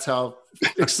 Like that's how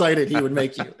excited he would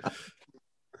make you.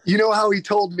 You know how he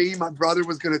told me my brother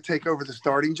was going to take over the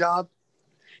starting job?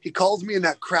 He calls me in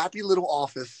that crappy little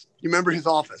office. You remember his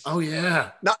office? Oh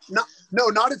yeah. Not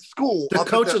at school. The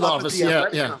coach's office.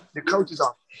 Yeah. The coach's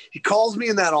office. He calls me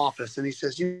in that office and he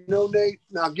says, Nate,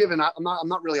 now I'm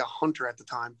not really a hunter at the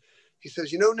time. He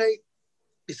says, Nate,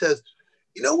 he says,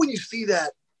 when you see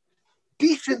that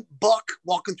decent buck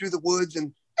walking through the woods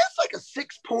and it's like a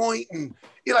 6 point and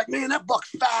you're like, man, that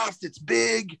buck's fast. It's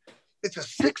big. It's a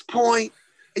 6 point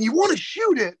and you want to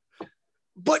shoot it,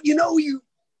 but you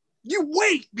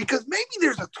wait because maybe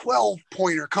there's a 12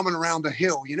 pointer coming around the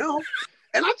hill,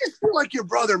 and I just feel like your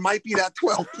brother might be that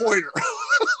 12 pointer.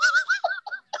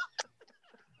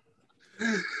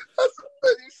 You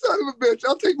son of a bitch.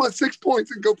 I'll take my 6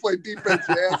 points and go play defense,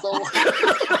 you asshole.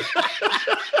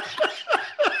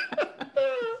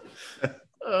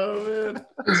 Oh, man.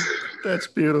 That's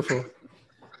beautiful.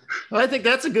 Well, I think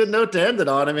that's a good note to end it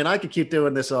on. I mean, I could keep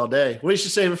doing this all day. We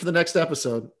should save it for the next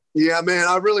episode. Yeah, man.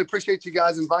 I really appreciate you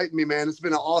guys inviting me, man. It's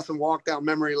been an awesome walk down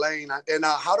memory lane. And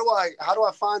how do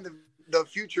I find the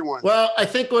future one? Well, I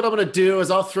think what I'm going to do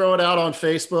is I'll throw it out on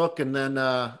Facebook and then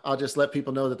I'll just let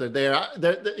people know that they're there.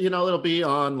 It'll be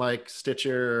on like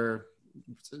Stitcher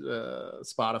or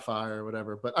Spotify or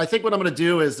whatever. But I think what I'm going to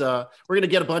do is we're going to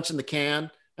get a bunch in the can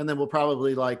and then we'll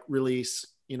probably like release,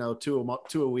 two a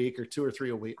week or 2 or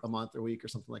 3 a month or a week or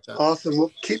something like that. Awesome. Well,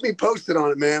 keep me posted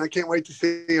on it, man. I can't wait to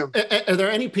see them. Are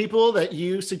there any people that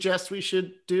you suggest we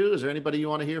should do? Is there anybody you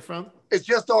want to hear from? It's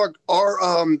just our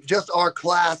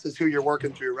class is who you're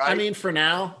working through, right? I mean, for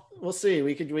now, we'll see.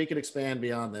 We could expand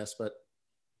beyond this, but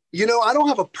I don't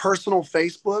have a personal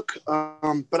Facebook,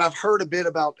 but I've heard a bit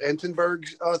about Entenberg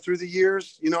through the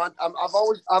years. I've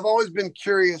always been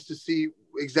curious to see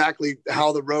exactly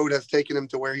how the road has taken him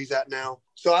to where he's at now.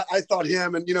 So I thought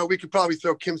him, and we could probably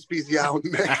throw Kim Spezial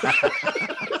in there.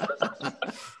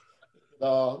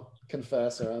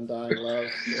 Confess our undying love.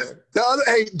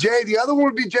 Hey Jay, the other one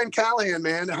would be Jen Callahan,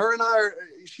 man. Her and I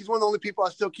she's one of the only people I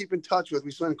still keep in touch with.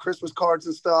 We send Christmas cards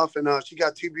and stuff, and she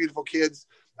got 2 beautiful kids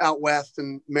out west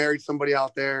and married somebody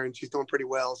out there, and she's doing pretty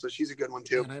well. So she's a good one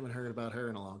too. Man, I haven't heard about her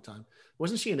in a long time.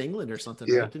 Wasn't she in England or something?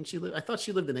 Yeah. Right? Didn't she live? I thought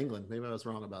she lived in England. Maybe I was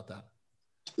wrong about that.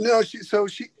 No, I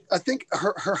think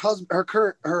her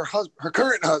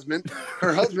current husband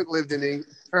lived in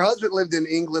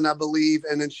England, I believe,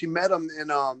 and then she met him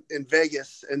in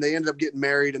Vegas, and they ended up getting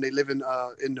married, and they live in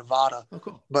Nevada. Oh,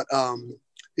 cool. But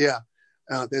yeah,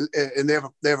 they have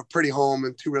a pretty home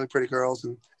and 2 really pretty girls,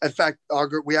 and in fact,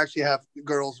 we actually have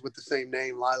girls with the same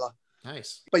name, Lila.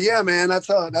 Nice. But yeah, man, that's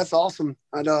awesome.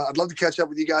 I'd love to catch up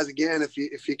with you guys again if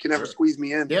you can ever squeeze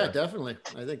me in. Yeah, definitely.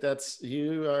 I think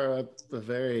you are a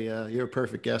very you're a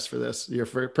perfect guest for this. You're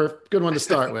a good one to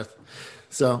start with.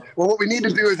 So well, what we need to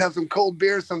do is have some cold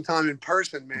beer sometime in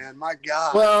person, man. My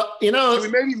God. Well, should we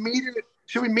maybe meet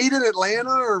in Atlanta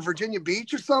or Virginia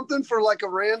Beach or something for like a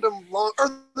random or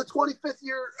the 25th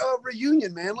year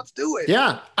reunion, man? Let's do it.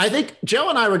 Yeah. I think Joe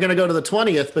and I were going to go to the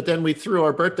 20th, but then we threw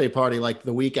our birthday party like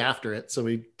the week after it. So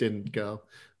we didn't go.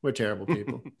 We're terrible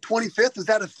people. 25th, is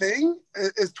that a thing?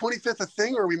 Is 25th a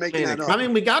thing, or are we making that up? I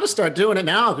mean, we got to start doing it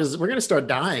now because we're going to start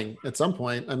dying at some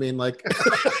point. I mean, like,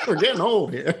 we're getting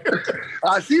old here.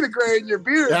 I see the gray in your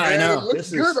beard. Yeah, man. I know. It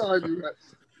looks good on you.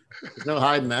 There's no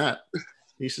hiding that.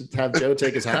 You should have Joe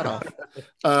take his hat off.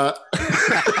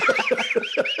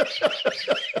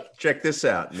 Check this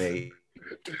out, Nate.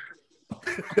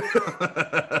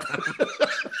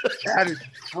 That is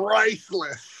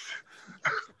priceless.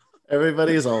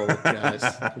 Everybody's old, guys.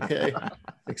 Okay,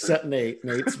 except Nate.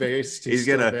 Nate's he's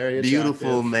got a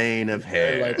beautiful mane of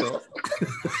hair. Dude,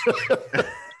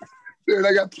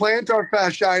 I got plantar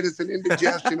fasciitis and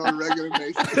indigestion on a regular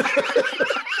basis.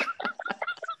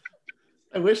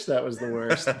 I wish that was the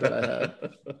worst that I had.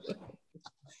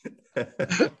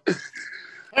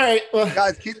 All right. Well,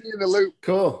 guys, keep me in the loop.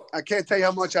 Cool. I can't tell you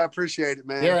how much I appreciate it,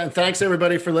 man. Yeah. And thanks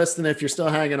everybody for listening. If you're still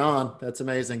hanging on, that's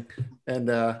amazing. And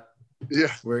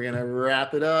yeah, we're going to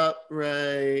wrap it up.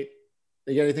 Right.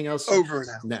 You got anything else? Over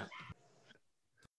now. No.